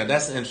 Yeah,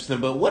 that's interesting.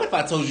 But what if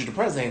I told you the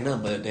president ain't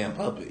nothing but a damn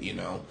puppet? You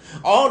know,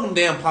 all them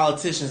damn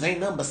politicians ain't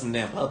nothing but some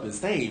damn puppets.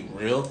 They ain't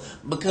real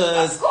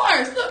because of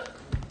course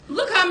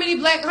Look how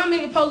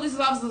many police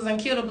officers and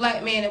killed a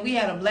black man, and we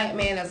had a black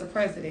man as a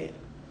president.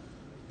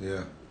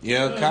 Yeah,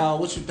 Kyle,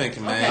 what you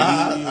thinking, man?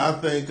 Okay.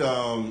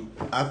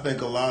 I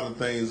think a lot of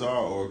things are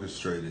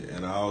orchestrated,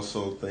 and I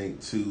also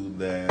think too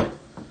that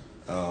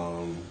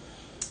a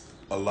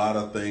lot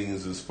of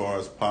things as far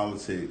as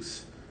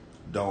politics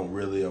don't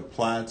really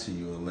apply to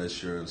you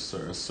unless you're in a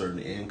certain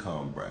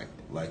income bracket.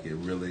 Like it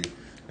really.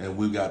 And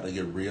we've got to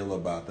get real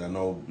about that. I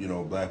know,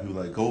 black people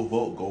like, go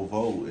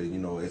vote.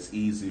 And, it's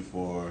easy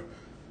for,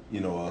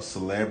 a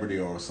celebrity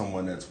or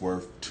someone that's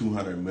worth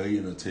 $200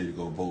 million to tell you to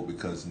go vote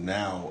because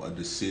now a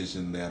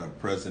decision that a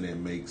president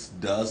makes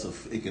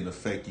it can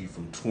affect you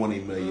from 20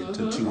 million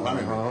to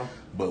 200.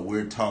 But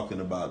we're talking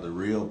about the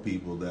real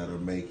people that are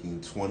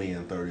making 20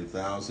 and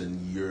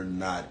 30,000. You're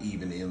not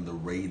even in the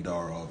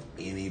radar of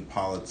any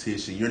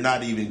politician. You're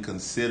not even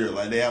considered.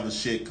 Like they have a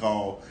shit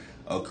called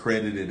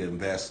accredited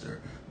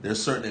investor.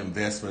 There's certain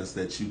investments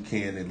that you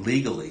can, and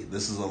legally,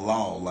 this is a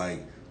law,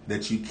 like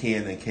that you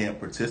can and can't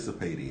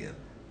participate in.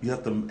 You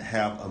have to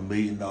have $1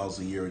 million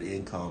a year in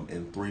income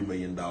and $3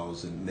 million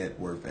in net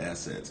worth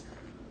assets.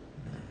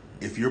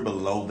 If you're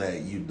below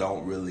that, you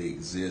don't really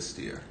exist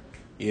here.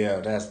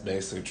 Yeah, that's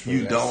basically true.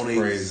 You don't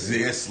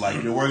exist.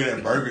 Like you're working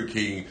at Burger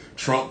King,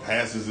 Trump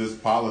passes this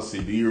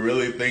policy. Do you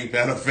really think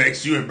that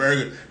affects you at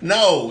Burger?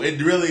 No,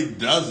 it really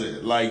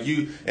doesn't.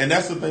 And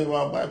that's the thing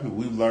about black people.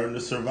 We've learned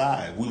to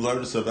survive.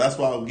 That's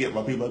why I get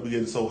my people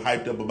getting so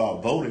hyped up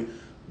about voting.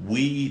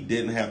 We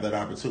didn't have that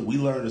opportunity. We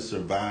learned to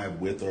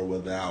survive with or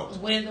without.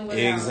 With or without.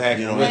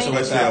 Exactly.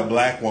 Especially a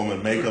black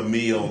woman make a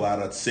meal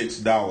out of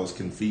 $6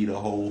 can feed a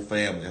whole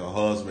family, her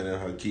husband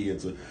and her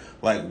kids.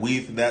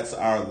 That's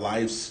our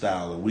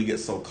lifestyle, and we get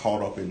so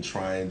caught up in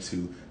trying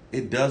to.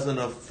 It doesn't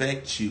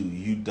affect you.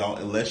 You don't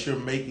unless you're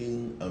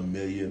making $1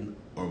 million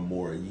or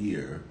more a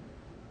year.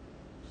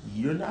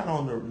 You're not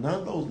on none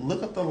of those.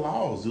 Look at the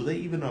laws. Do they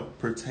even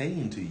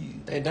pertain to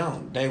you? They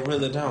don't. They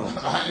really don't.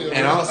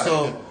 And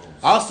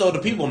also, the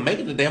people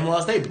making the damn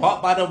laws, they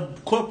bought by the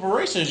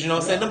corporations. You know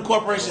what I'm saying? Them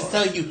corporations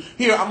tell you,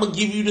 here, I'm going to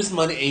give you this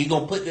money and you're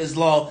going to put this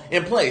law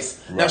in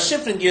place. Right. Now,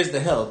 shifting gears to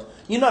health,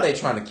 they're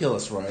trying to kill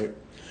us, right?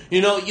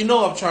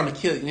 I'm trying to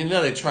kill.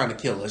 They're trying to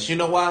kill us. You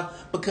know why?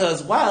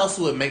 Because why else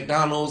would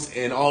McDonald's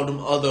and all them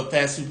other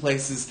fast food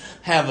places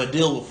have a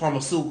deal with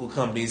pharmaceutical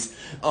companies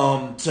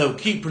to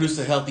keep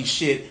producing healthy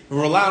shit,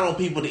 relying on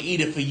people to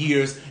eat it for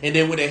years, and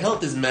then when their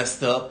health is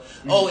messed up,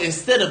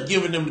 instead of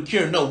giving them the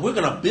cure, no, we're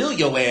gonna bill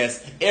your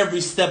ass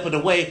every step of the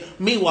way.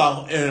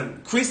 Meanwhile,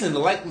 increasing the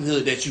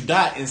likelihood that you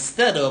die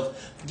instead of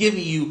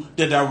giving you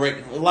the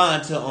direct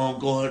line to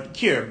go on the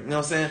cure. You know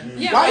what I'm saying?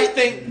 Yeah, why do you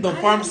think the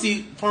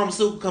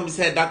pharmaceutical companies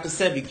had Dr.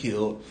 Sebi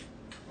killed?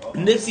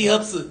 Nipsey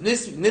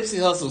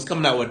Hussle was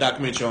coming out with a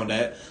documentary on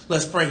that.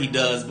 Let's pray he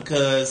does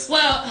because.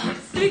 Well,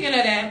 speaking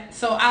of that,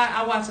 so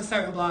I watch a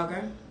certain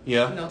blogger.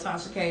 Yeah.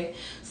 Tasha K.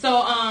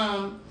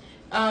 So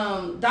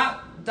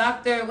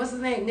Doctor, what's his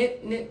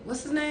name?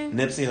 What's his name?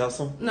 Nipsey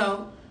Hussle.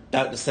 No.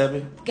 Dr.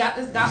 Sebi? Got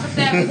this Dr.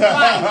 Sebi's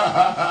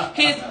wife.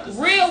 His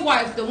real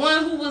wife, the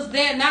one who was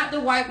there, not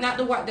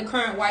the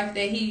current wife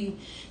that he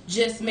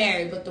just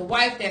married, but the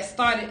wife that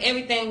started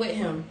everything with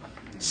him.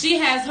 She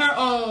has her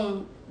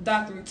own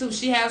doctorate too.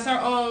 She has her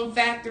own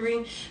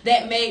factory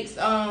that makes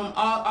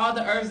all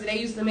the herbs that they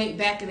used to make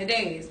back in the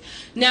days.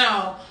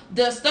 Now,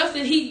 the stuff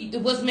that he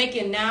was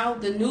making now,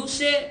 the new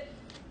shit,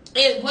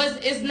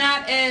 it's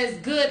not as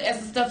good as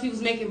the stuff he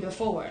was making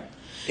before.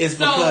 It's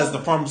because the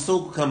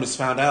pharmaceutical companies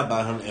found out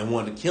about him and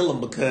wanted to kill him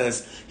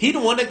because he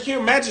the one that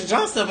cured Magic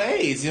Johnson of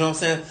AIDS. You know what I'm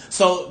saying?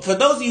 So for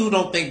those of you who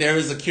don't think there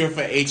is a cure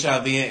for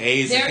HIV and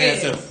AIDS and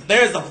cancer,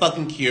 there is a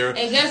fucking cure.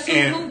 And guess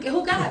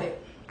who got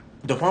it?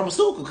 The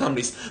pharmaceutical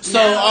companies. So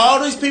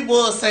all these people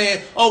are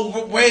saying,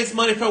 oh, raise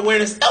money for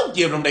awareness. Don't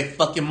give them their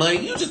fucking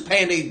money. You just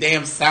paying their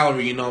damn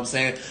salary, you know what I'm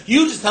saying?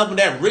 You just helping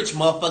that rich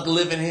motherfucker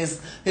live in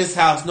his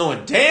house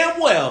knowing damn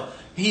well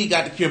he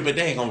got the cure, but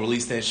they ain't gonna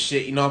release that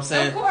shit, you know what I'm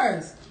saying? Of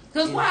course.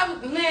 Because why,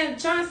 man,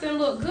 Johnson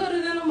look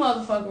gooder than a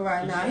motherfucker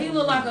right now. He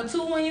look like a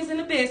 2 onions in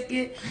a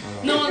biscuit,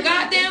 knowing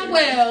goddamn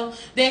well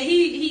that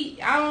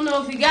he I don't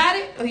know if he got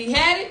it, or he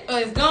had it, or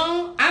it's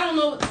gone. I don't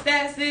know what the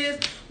status is,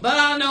 but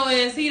all I know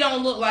is he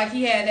don't look like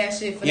he had that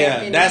shit for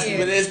that many years.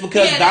 But it's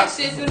because he had that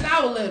shit since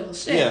I was little.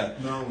 Shit.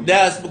 Yeah,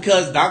 that's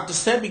because Dr.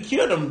 Sebi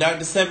cured him.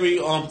 Dr.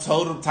 Sebi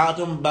taught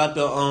him about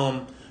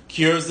the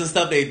cures and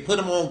stuff. They put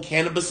them on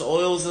cannabis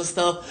oils and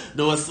stuff.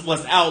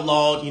 What's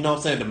outlawed, you know what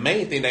I'm saying? The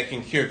main thing that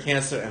can cure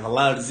cancer and a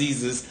lot of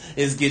diseases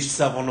is get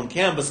yourself on them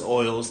cannabis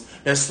oils.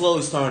 They're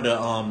slowly starting to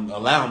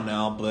allow them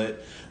now,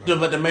 but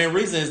the main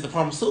reason is the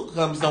pharmaceutical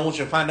companies don't want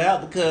you to find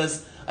out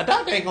because a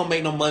doctor ain't gonna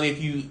make no money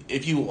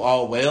if you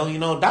all well, you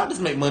know.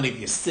 Doctors make money if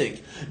you're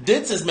sick.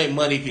 Dentists make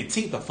money if your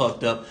teeth are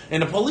fucked up,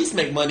 and the police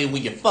make money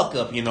when you fuck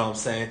up. You know what I'm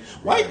saying?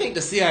 Why do you think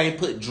the CIA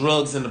put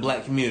drugs in the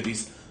black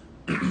communities?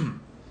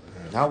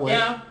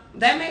 Yeah.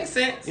 That makes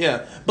sense.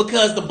 Yeah,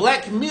 because the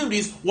black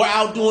communities were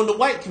outdoing the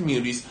white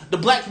communities. The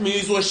black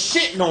communities were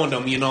shitting on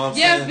them, you know what I'm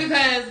saying?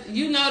 Yes, because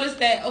you noticed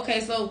that,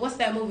 okay, so what's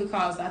that movie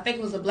called? I think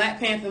it was a Black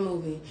Panther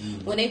movie.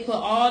 Mm-hmm. When they put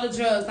all the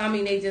drugs, I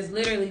mean, they just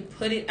literally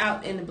put it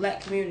out in the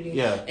black community.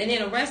 Yeah. And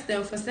then arrest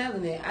them for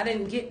selling it. I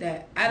didn't get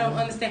that. I don't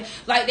understand.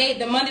 Like,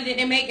 the money that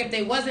they make, if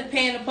they wasn't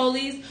paying the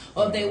police,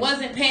 or if they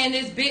wasn't paying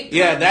this big...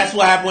 Yeah, that's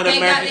what happened with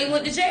American... They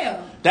went to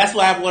jail. That's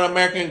what happened with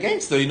American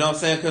Gangster, you know what I'm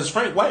saying? Because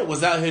Frank White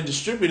was out here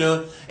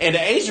distributing, and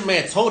the Asian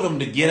man told him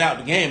to get out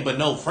the game, but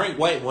no, Frank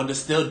White wanted to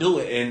still do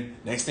it, and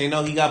next thing you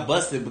know, he got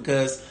busted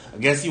because I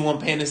guess he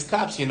wasn't paying his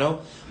cops, you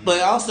know?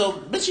 But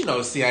also, you know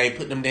the CIA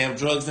put them damn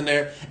drugs in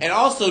there. And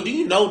also, do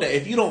you know that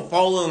if you don't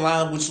fall in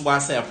line, which is why I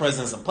say a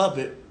president's a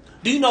puppet,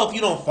 do you know if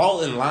you don't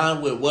fall in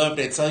line with whatever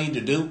they tell you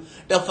to do,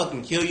 they'll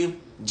fucking kill you?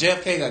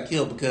 JFK got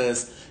killed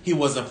because he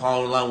wasn't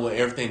following in line with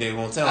everything they were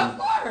going to tell him. Of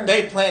course.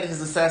 They planned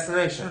his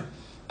assassination.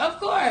 Of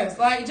course,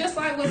 like just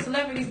like with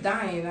celebrities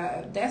dying,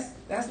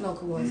 that's no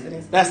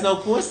coincidence. That's no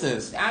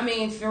coincidence. I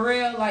mean, for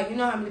real, like you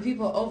know how many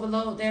people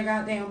overload their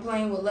goddamn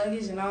plane with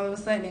luggage, and all of a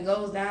sudden it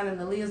goes down and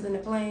Aaliyah's in the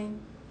plane.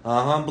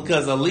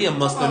 Because Aaliyah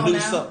must have knew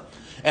something.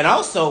 And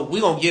also,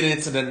 we're gonna get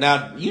into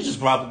now. You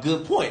just brought up a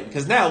good point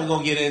because now we're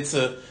gonna get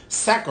into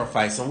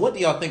sacrificing. What do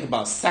y'all think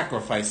about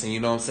sacrificing? You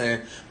know what I'm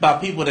saying?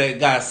 About people that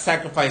gotta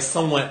sacrifice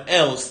someone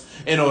else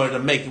in order to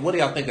make it. What do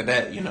y'all think of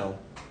that? You know.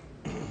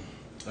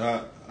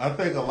 I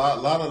think a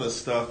lot of the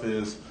stuff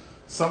is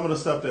some of the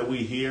stuff that we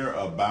hear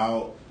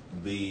about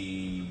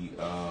the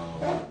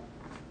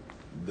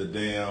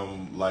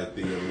damn like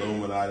the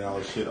Illuminati and all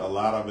this shit. A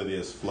lot of it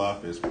is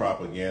fluff, is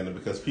propaganda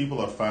because people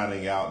are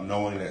finding out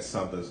knowing that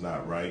something's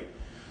not right.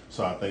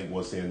 So I think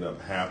what's ended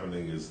up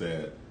happening is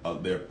that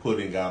they're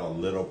putting out a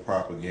little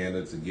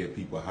propaganda to get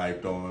people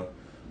hyped on.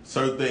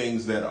 Certain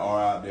things that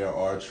are out there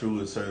are true,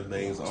 and certain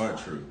things aren't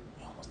true.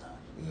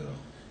 You know.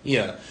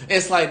 Yeah,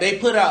 it's like they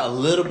put out a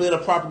little bit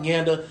of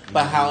propaganda,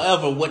 but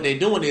however, what they're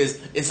doing is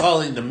it's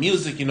all in the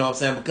music, you know what I'm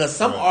saying? Because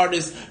some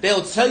artists,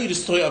 they'll tell you the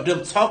story of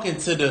them talking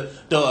to the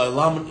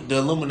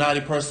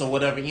Illuminati person or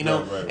whatever, you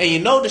know? Right. And you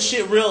know the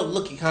shit real,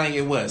 look at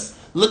Kanye West.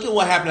 Look at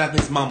what happened after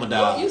his mama died.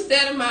 Well, you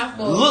said a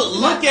mouthful.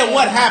 Look at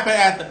what happened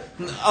after.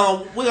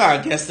 We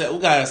gotta guess that. We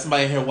got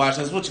somebody here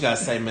watching us. What you gotta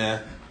say,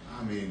 man?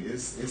 I mean,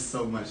 it's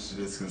so much to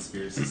this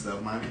conspiracy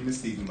stuff. My name is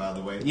Stephen, by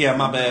the way. Yeah,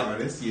 my bad.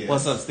 Artist, yes.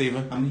 What's up,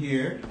 Stephen? I'm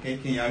here. Hey,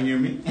 can y'all hear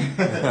me?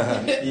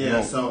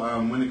 Yeah, so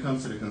when it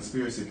comes to the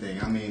conspiracy thing,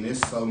 I mean,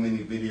 there's so many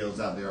videos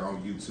out there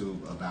on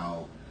YouTube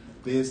about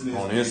business,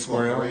 on Instagram,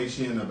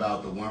 corporation,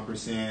 about the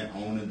 1%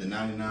 owning the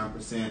 99%.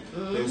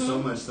 Mm-hmm. There's so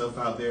much stuff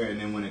out there,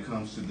 and then when it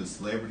comes to the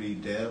celebrity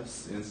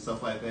deaths and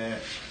stuff like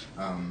that,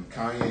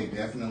 Kanye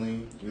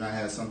definitely,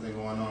 has something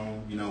going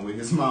on, with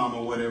his mom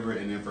or whatever,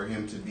 and then for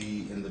him to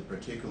be in the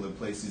particular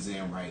place he's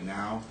in right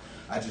now,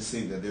 I just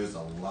think that there's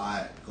a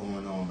lot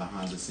going on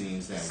behind the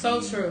scenes that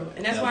true,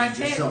 and that's why I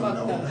can't fuck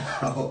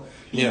up.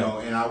 You know,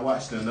 and I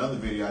watched another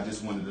video. I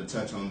just wanted to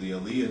touch on the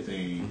Aaliyah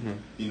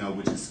thing,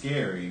 which is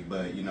scary.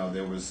 But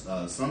there was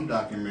some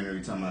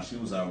documentary talking about she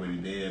was already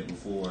dead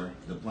before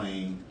the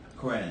plane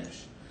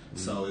crashed.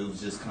 So it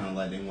was just kind of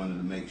like they wanted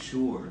to make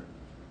sure.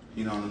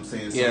 You know what I'm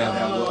saying? So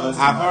that was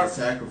a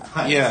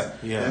sacrifice. Yeah.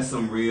 That's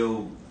some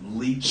real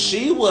lethal.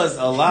 She was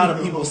a lot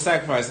of people's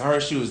sacrifice. I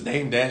heard she was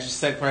Dame Dash's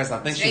sacrifice. I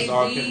think she was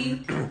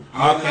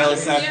R.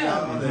 Kelly's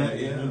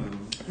sacrifice.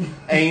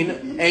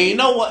 And you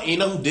know what? You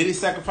know who Diddy's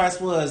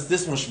sacrifice was?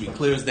 This one should be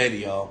clear as day to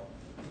y'all.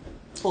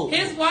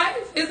 His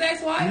wife? His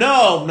ex-wife?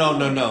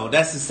 No.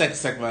 That's his second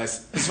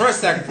sacrifice. His first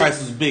sacrifice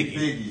was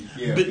Biggie.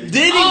 Yeah. But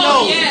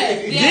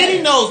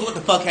Diddy knows what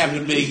the fuck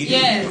happened to Biggie.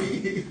 Yes.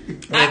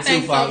 I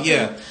think so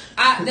too.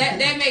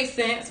 That makes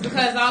sense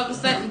because all of a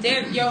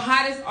sudden your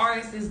hottest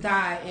artist is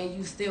died and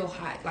you still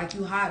hot, like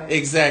you hotter.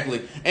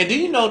 Exactly. And do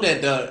you know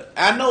that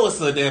I know it's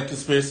a damn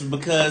conspiracy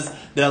because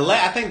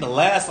I think the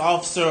last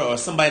officer or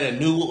somebody that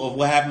knew of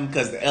what happened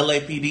because the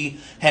LAPD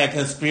had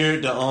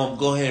conspired to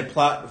go ahead and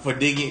plot for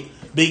Biggie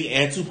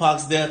and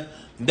Tupac's death.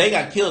 They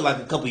got killed like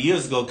a couple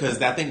years ago because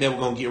I think they were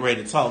going to get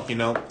ready to talk, you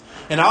know.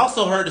 And I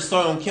also heard the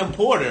story on Kim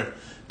Porter.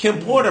 Kim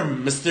Porter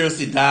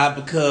mysteriously died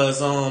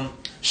because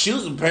she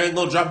was apparently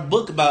going to drop a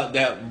book about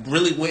that,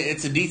 really went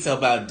into detail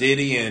about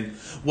Diddy and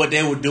what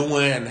they were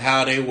doing and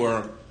how they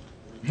were,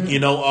 you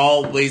know,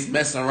 always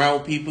messing around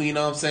with people, you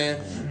know what I'm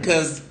saying?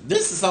 Because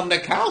this is something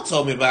that Kyle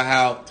told me about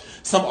how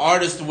some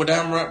artists were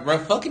down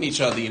fucking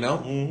each other, you know?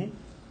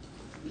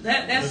 Mm-hmm.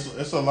 That's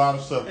it's a lot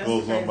of stuff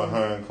goes crazy. on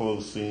behind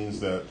closed scenes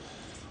that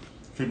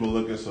people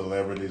look at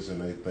celebrities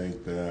and they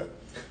think that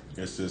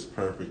it's this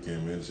perfect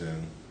image,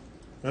 and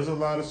there's a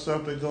lot of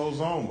stuff that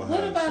goes on behind.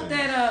 What about scenes.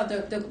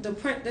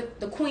 that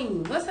the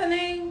queen? What's her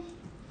name?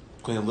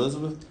 Queen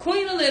Elizabeth?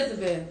 Queen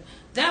Elizabeth.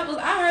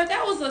 I heard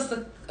that was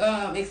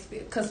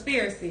a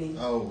conspiracy.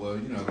 Oh well,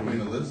 you know, Queen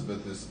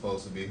Elizabeth is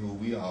supposed to be who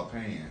we all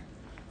paying.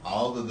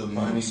 All of the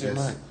money is it?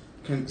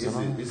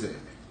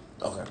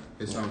 Okay.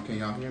 It's on. Can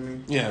y'all hear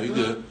me? Yeah, you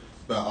good.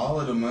 But all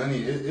of the money,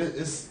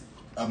 it's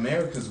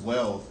America's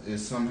wealth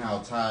is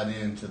somehow tied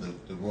into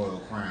the royal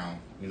crown.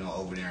 You know,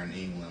 over there in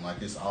England,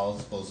 like it's all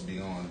supposed to be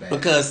going back.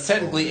 Because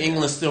technically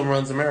England still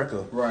runs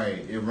America.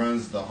 Right, it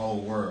runs the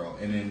whole world.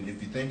 And then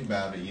if you think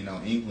about it, you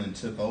know, England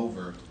took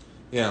over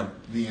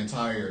the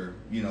entire,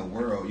 you know,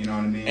 world, you know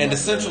what I mean? And like the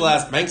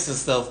centralized banks and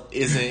stuff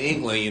is in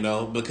England, you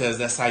know, because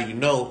that's how you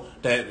know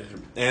that. And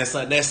it's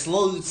like they're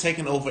slowly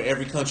taking over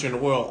every country in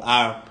the world.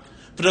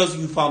 For those of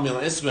you who follow me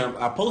on Instagram,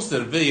 I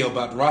posted a video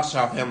about the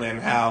Rothschild family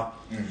and how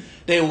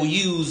they will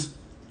use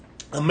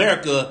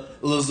America,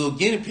 those little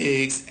guinea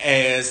pigs,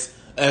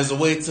 as a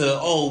way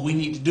to, we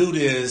need to do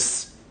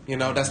this. You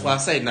know, that's why I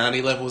say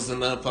 9/11 was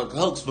another fucking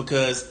hoax,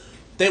 because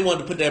they wanted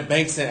to put their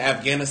banks in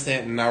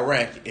Afghanistan and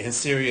Iraq and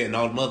Syria and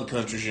all the other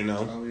countries, you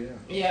know. Oh, yeah.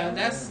 Yeah,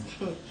 that's...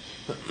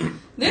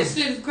 This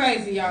shit is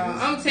crazy, y'all.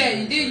 I'm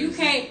telling you, dude, you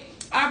can't...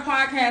 Our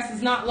podcast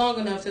is not long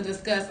enough to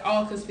discuss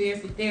all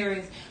conspiracy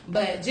theories,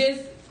 but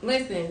just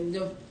listen,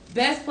 the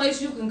best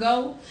place you can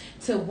go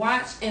to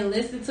watch and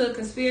listen to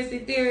conspiracy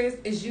theories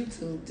is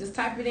YouTube. Just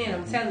type it in.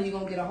 I'm telling you, you're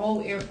going to get a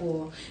whole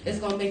earful. It's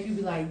going to make you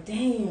be like,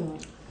 damn.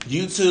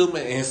 YouTube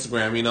and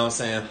Instagram, you know what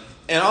I'm saying?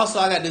 And also,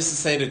 I got this to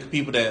say to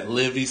people that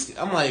live these...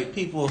 I'm like,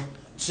 people,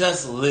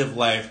 just live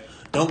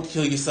life. Don't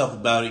kill yourself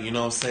about it, you know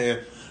what I'm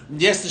saying?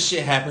 Yes, the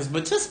shit happens,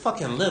 but just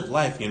fucking live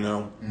life, you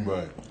know? Right. You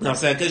know what I'm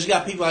saying? Because you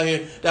got people out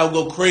here that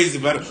will go crazy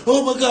about it.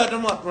 Oh my God,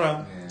 I'm up, bro.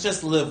 Yeah.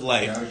 Just live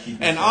life.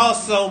 And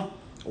also...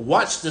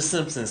 watch The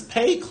Simpsons.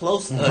 Pay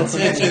close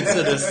attention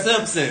to The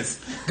Simpsons,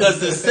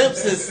 because The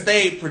Simpsons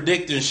stayed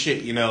predicting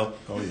shit, you know.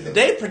 Oh, yeah.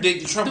 They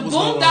predicted Trump was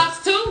going to...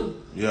 Boondocks,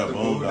 too. Yeah,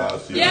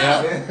 Boondocks.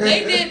 Yeah,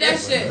 they did that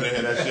shit. They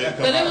had that shit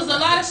come But there out. was a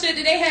lot of shit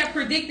that they had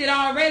predicted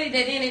already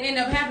that then it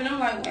ended up happening. I'm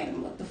like, wait,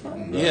 what the fuck?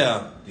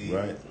 Yeah.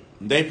 Right.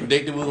 They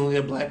predicted we were going to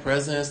get a black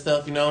president and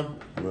stuff, you know.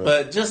 Right.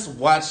 But just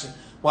watch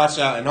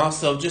out. And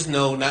also, just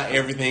know not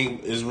everything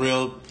is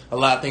real. A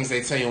lot of things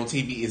they tell you on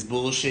TV is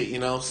bullshit, you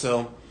know.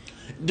 So...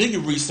 do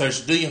your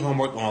research, do your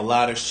homework on a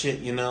lot of shit,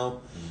 you know.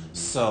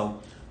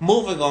 So,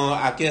 moving on,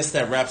 I guess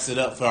that wraps it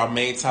up for our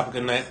main topic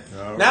of the night.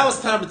 Right. Now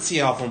it's time to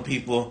tee off on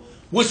people.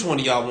 Which one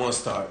of y'all want to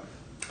start?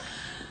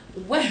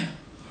 Well,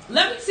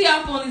 let me tee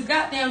off on these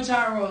goddamn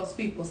gyros,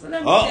 people. So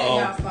let me tell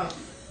y'all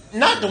something.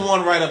 Not the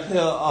one right up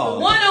here. Oh. The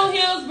one on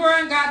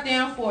Hillsborough and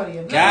goddamn 40th.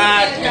 Let me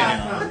tell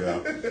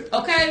y'all something.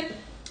 Okay?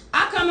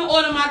 I come and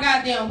order my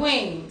goddamn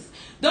wings.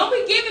 Don't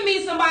be giving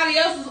me somebody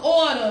else's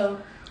order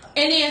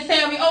and then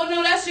tell me, oh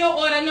no, that's your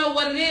order. I know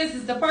what it is.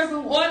 It's the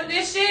person who ordered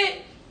this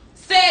shit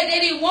said they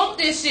didn't want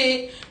this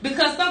shit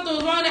because something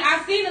was wrong.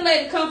 I seen the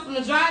lady come from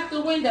the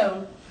drive-through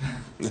window.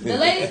 The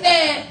lady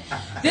said,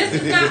 this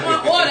is not my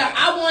order.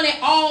 I wanted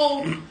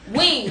all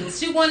wings.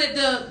 She wanted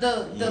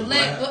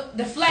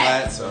the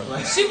flats.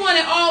 She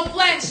wanted all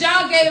flats.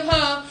 Y'all gave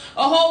her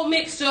a whole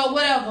mixture or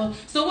whatever.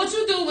 So what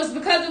you do was,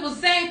 because it was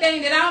the same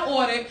thing that I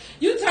ordered,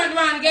 you turned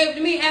around and gave it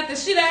to me after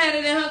she done had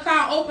it in her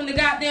car, opened the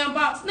goddamn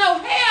box. No,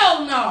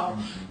 hell no.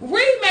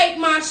 Remake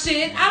my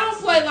shit. I don't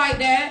play like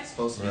that. It's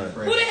supposed to be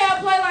fresh. Who the hell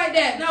play like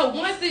that? No,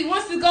 once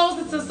it goes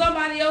into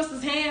somebody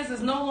else's hands,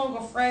 it's no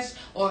longer fresh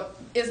or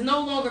it's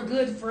no longer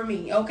good for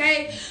me,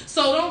 okay?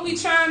 So don't be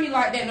trying me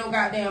like that no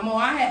goddamn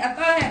more. I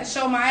thought I had to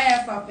show my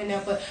ass off in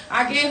there, but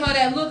I gave her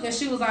that look and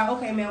she was like,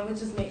 okay, man, we'll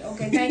just make,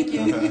 okay, thank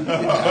you. The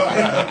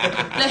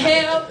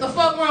hell? The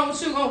fuck wrong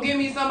with you gonna give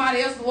me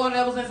somebody else's order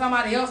that was in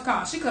somebody else's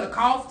car? She could have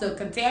coughed to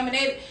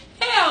contaminate it.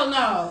 Hell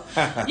no.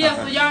 Yeah,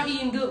 so y'all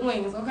eating good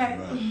wings, okay?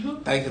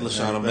 Right. Thank you,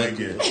 LaShawna. Thank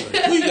you.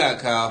 Who you got,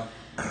 Kyle?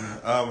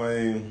 I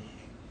mean,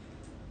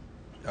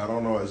 I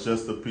don't know. It's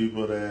just the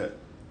people that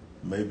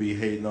may be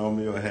hating on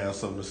me or have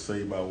something to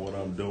say about what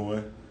I'm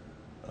doing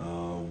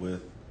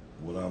with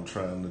what I'm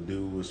trying to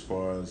do as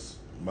far as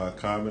my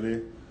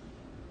comedy.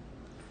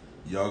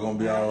 Y'all gonna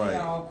be all right.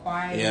 Y'all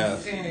quiet. Yeah.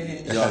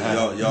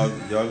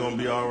 Y'all gonna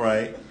be all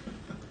right.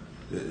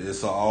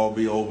 It'll all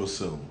be over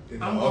soon.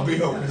 I'm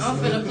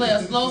finna play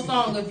a slow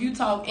song if you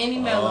talk any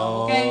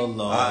mellow, okay?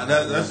 Lord.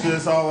 That's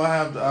just all I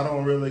have. I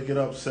don't really get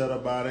upset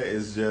about it.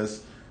 It's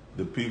just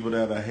the people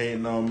that are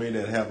hating on me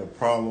that have a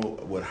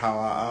problem with how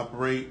I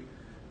operate.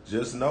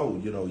 Just know,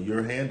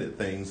 you're handed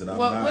things, and I'm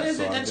not. What is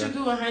it that you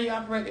do and how you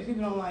operate that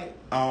people don't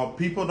like?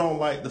 People don't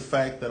like the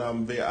fact that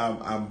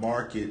I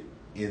market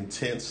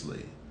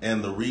intensely,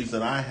 and the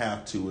reason I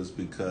have to is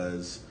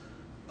because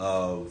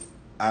of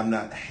I'm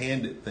not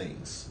handed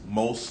things.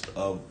 Most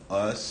of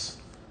us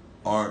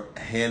aren't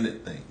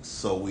handed things,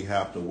 so we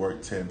have to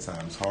work 10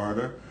 times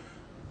harder.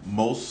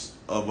 Most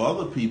of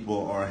other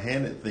people are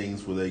handed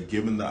things where they're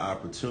given the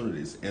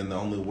opportunities, and the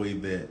only way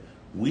that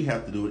we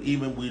have to do it,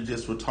 even we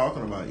just were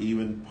talking about,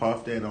 even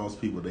Puff Daddy and all those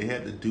people, they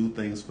had to do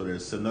things for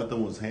themselves.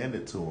 Nothing was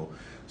handed to them.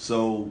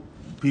 So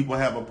people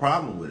have a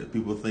problem with it.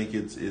 People think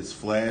it's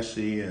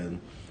flashy and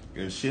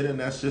shit, and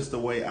that's just the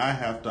way I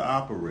have to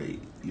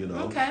operate,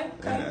 Okay.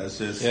 And that's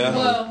just,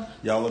 Well,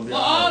 y'all will be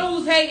all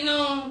who's hating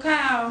on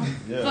Kyle,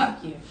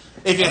 fuck you.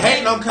 If you're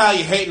hating on Kyle,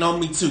 you're hating on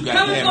me too.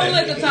 Goddamn Come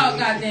it. Liquor Talk,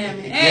 goddamn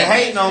it.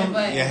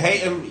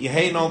 You're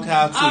hating on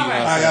Kyle too. All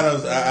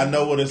right. I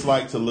know what it's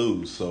like to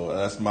lose, so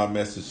that's my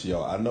message to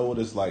y'all. I know what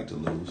it's like to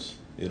lose.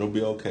 It'll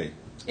be okay.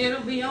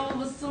 It'll be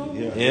over soon.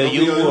 Yeah,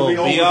 you will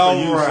be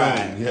all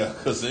right. Yeah,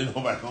 because ain't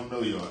nobody gonna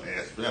know your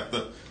ass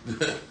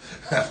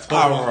after.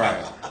 All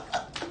right.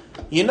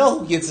 You know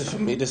who gets it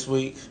from me this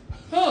week?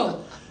 Who?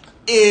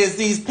 Is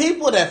these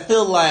people that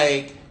feel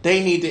like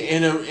they need to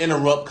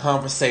interrupt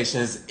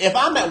conversations. If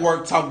I'm at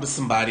work talking to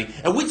somebody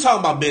and we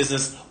talking about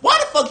business, why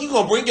the fuck you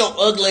gonna bring your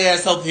ugly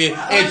ass up here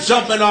and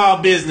jump in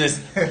our business?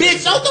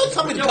 Bitch, don't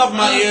tell me to cover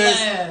my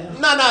ears.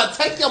 No,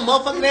 take your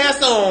motherfucking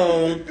ass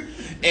on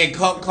and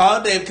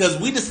call them, because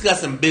we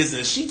discussing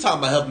business. She talking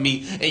about helping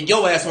me, and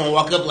your ass wanna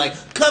walk up like,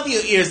 cover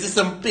your ears. This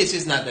some bitch.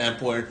 It's not that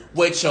important.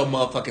 Wait your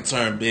motherfucking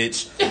turn,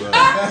 bitch.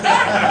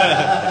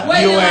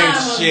 You ain't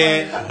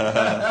shit.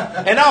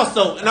 And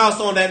also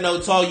on that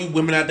note, to all you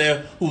women out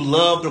there who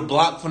love to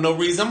block for no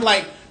reason, I'm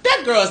like,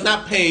 that girl is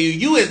not paying you.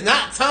 You is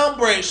not Tom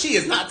Brady. She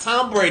is not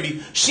Tom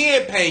Brady. She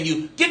ain't paying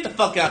you. Get the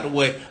fuck out the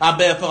way. I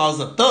bet if I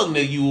was a thug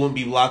nigga, you wouldn't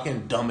be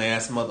blocking,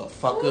 dumbass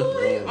motherfucker.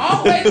 Ooh,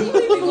 always you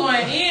be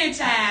going in,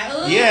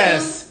 child. Ooh.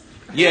 Yes.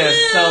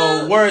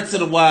 So word to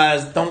the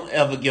wise, don't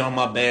ever get on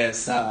my bad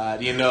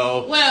side.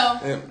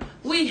 Well,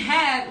 we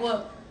had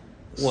what?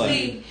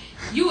 See,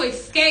 you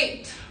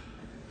escaped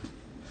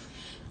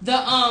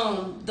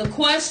the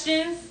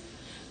questions,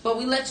 but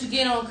we let you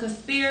get on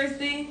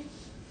conspiracy.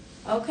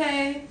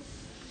 Okay.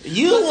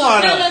 You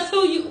wanna tell us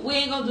who you? We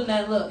ain't gonna do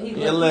that. Look,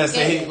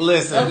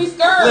 listen. Don't be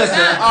scared. Listen.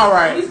 All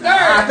right. Don't be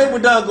scared. I think we're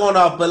done going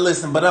off, but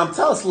listen. But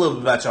tell us a little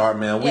bit about your art,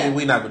 man.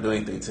 We not gonna do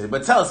anything to it,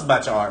 but tell us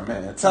about your art,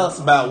 man. Tell us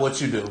about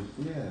what you do.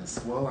 Yes.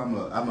 Well,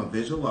 I'm a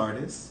visual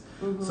artist.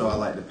 Mm-hmm. So I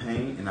like to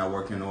paint, and I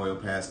work in oil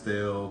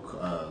pastel,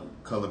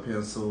 color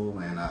pencil,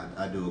 and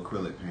I do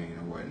acrylic paint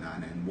and whatnot,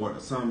 and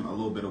a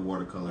little bit of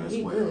watercolor as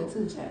well. Good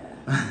too,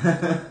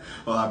 child.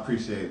 Well, I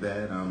appreciate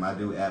that. I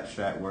do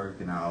abstract work,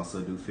 and I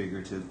also do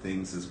figurative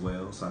things as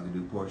well. So I can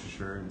do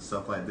portraiture and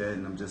stuff like that,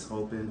 and I'm just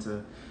hoping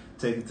to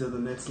take it to the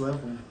next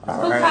level.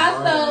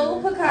 Picasso.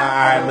 All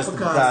right, Mr.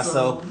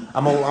 Picasso.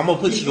 I'm gonna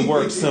put you to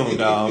work soon,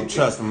 dog.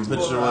 Trust me, I'm gonna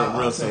put you to work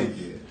real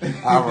soon.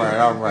 All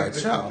right,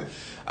 y'all.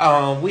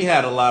 We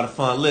had a lot of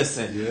fun.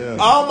 Listen,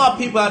 all my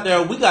people out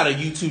there, we got a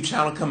YouTube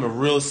channel coming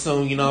real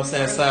soon, you know what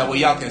I'm saying? Where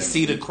y'all can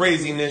see the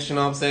craziness, you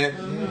know what I'm saying?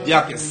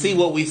 Y'all can see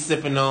what we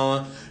sipping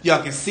on.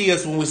 Y'all can see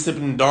us when we're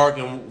sipping dark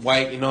and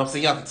white, you know what I'm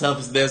saying? Y'all can tell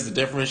if there's a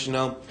difference, you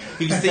know?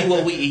 You can see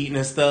what we eating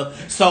and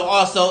stuff. So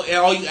also,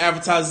 all you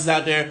advertisers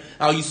out there,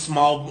 all you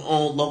small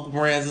owned local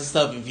brands and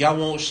stuff, if y'all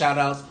want shout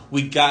outs,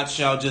 we got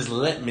y'all. Just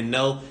let me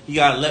know. You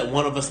gotta let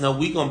one of us know.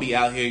 We gonna be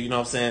out here, you know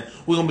what I'm saying?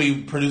 We're gonna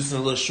be producing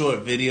little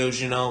short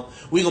videos, you know?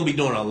 We gonna be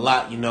doing a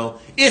lot, you know?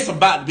 It's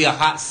about to be a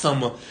hot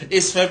summer.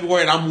 It's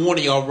February, and I'm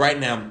warning y'all right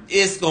now.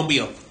 It's gonna be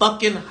a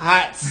fucking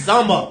hot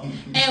summer.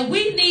 And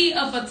we need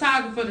a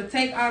photographer to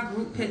take our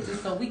group pictures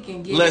so we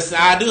can get. Listen,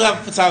 I do have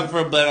a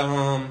photographer, but I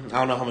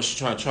don't know how much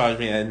you're trying to charge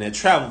me in that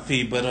travel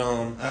fee, but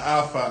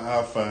I'll find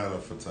a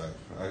photographer.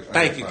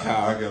 Thank you,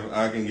 Kyle.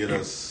 I can get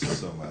us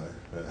somebody.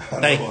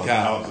 Thank you,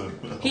 Kyle.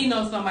 He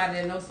knows somebody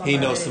that knows somebody. He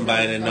knows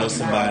somebody that knows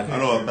somebody. I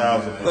know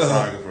 1,000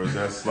 photographers.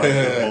 That's like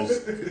the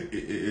most.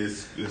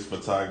 It's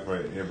photographer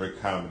at every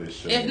comedy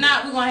show. If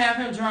not, we're gonna have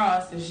him draw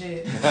us and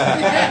shit. All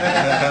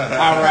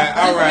right.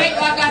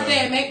 Like I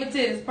said, make my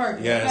titties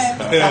perfect. Yes.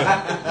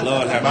 Okay?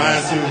 Lord have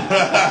Mine mercy.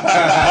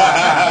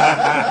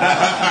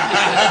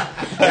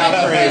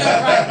 Y'all crazy.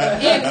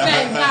 At the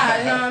same time,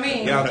 you know what I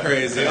mean? Y'all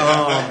crazy.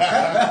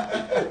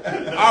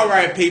 All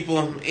right,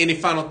 people. Any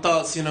final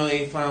thoughts?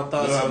 Any final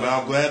thoughts?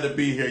 I'm glad to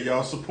be here.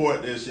 Y'all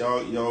support this.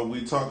 Y'all.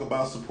 We talk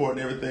about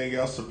supporting everything.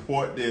 Y'all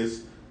support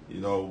this.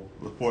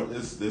 report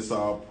this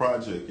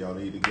project. Y'all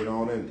need to get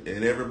on it,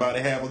 and everybody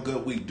have a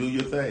good week. Do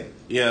your thing.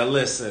 Yeah,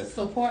 listen.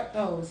 Support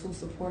those who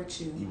support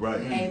you. You're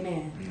right.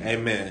 Amen.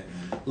 Amen.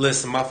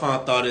 Listen, my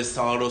final thought is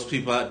to all those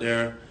people out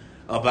there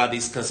about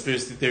these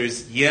conspiracy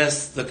theories.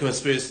 Yes, the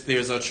conspiracy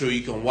theories are true.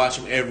 You can watch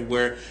them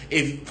everywhere.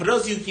 For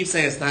those of you who keep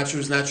saying it's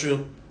not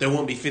true, there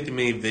won't be 50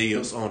 million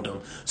videos on them.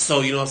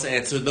 So, you know what I'm saying?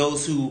 And to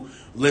those who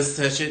listen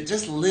to that shit,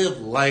 just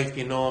live life,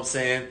 you know what I'm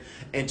saying?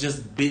 And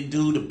just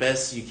do the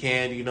best you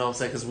can, you know what I'm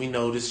saying? Because we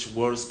know this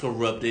world is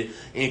corrupted.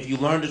 And if you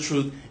learn the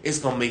truth, it's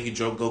going to make you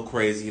go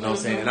crazy, you know what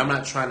I'm saying? And I'm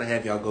not trying to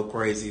have y'all go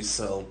crazy,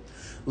 so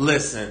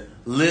listen,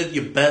 live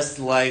your best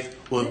life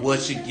with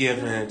what you're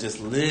given.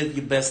 Just live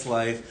your best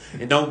life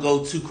and don't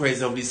go too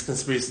crazy over these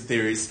conspiracy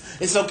theories.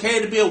 It's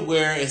okay to be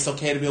aware, it's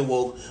okay to be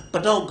awoke,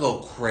 but don't go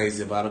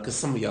crazy about it because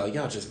some of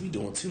y'all just be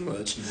doing too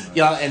much.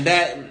 Y'all, and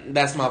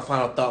that's my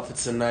final thought for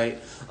tonight.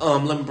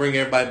 Let me bring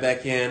everybody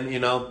back in, you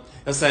know.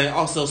 I'm saying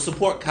also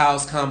support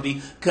Kyle's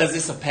comedy because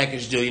it's a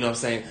package deal, you know what I'm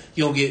saying?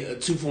 You don't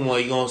get 2 for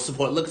 1, you're going to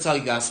support, look at how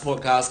you got to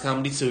support Kyle's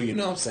comedy too, you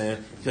know what I'm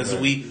saying? Because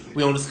we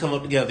don't just come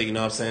up together, you know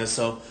what I'm saying?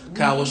 So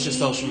Kyle, what's your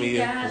social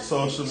media? For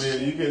social media,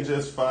 you can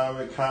just find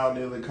me Kyle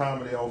Neely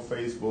Comedy on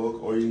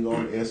Facebook, or you can go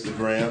on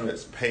Instagram,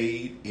 it's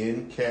Paid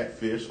in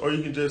Catfish, or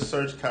you can just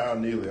search Kyle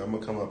Neely. I'm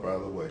going to come up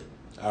either way.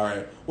 All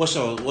right.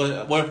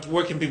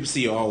 Where can people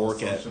see your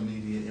artwork at? Social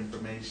media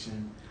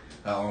information.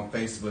 On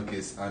Facebook,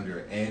 it's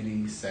under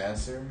Andy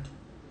Sasser,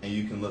 and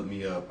you can look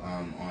me up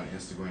on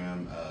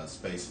Instagram,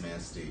 Spaceman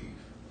Steve.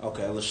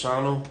 Okay,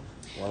 Lashana.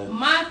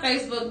 My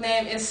Facebook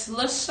name is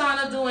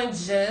Lashana Doing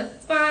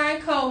Just Fine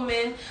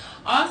Coleman.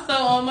 Also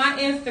on my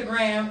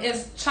Instagram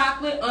is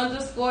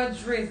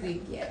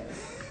chocolate_drizzy. Yes.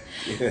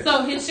 Yeah.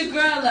 So hit your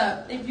girl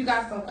up if you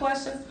got some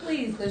questions,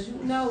 please, because you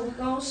know we're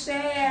gonna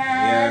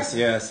share.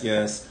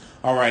 Yes.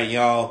 All right,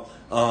 y'all.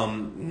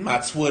 My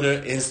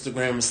Twitter,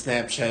 Instagram, and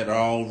Snapchat are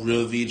all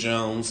Real V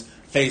Jones.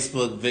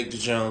 Facebook, Victor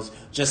Jones.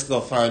 Just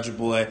go find your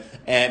boy.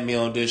 Add me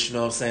on this, you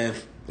know what I'm saying?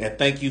 And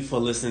thank you for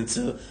listening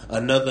to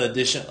another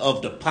edition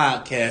of the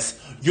podcast.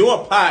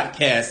 Your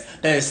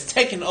podcast that is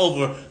taking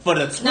over for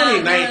the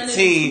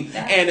 2019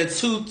 and the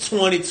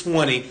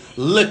 2020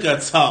 Liquor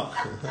Talk.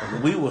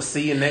 We will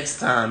see you next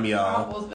time, y'all.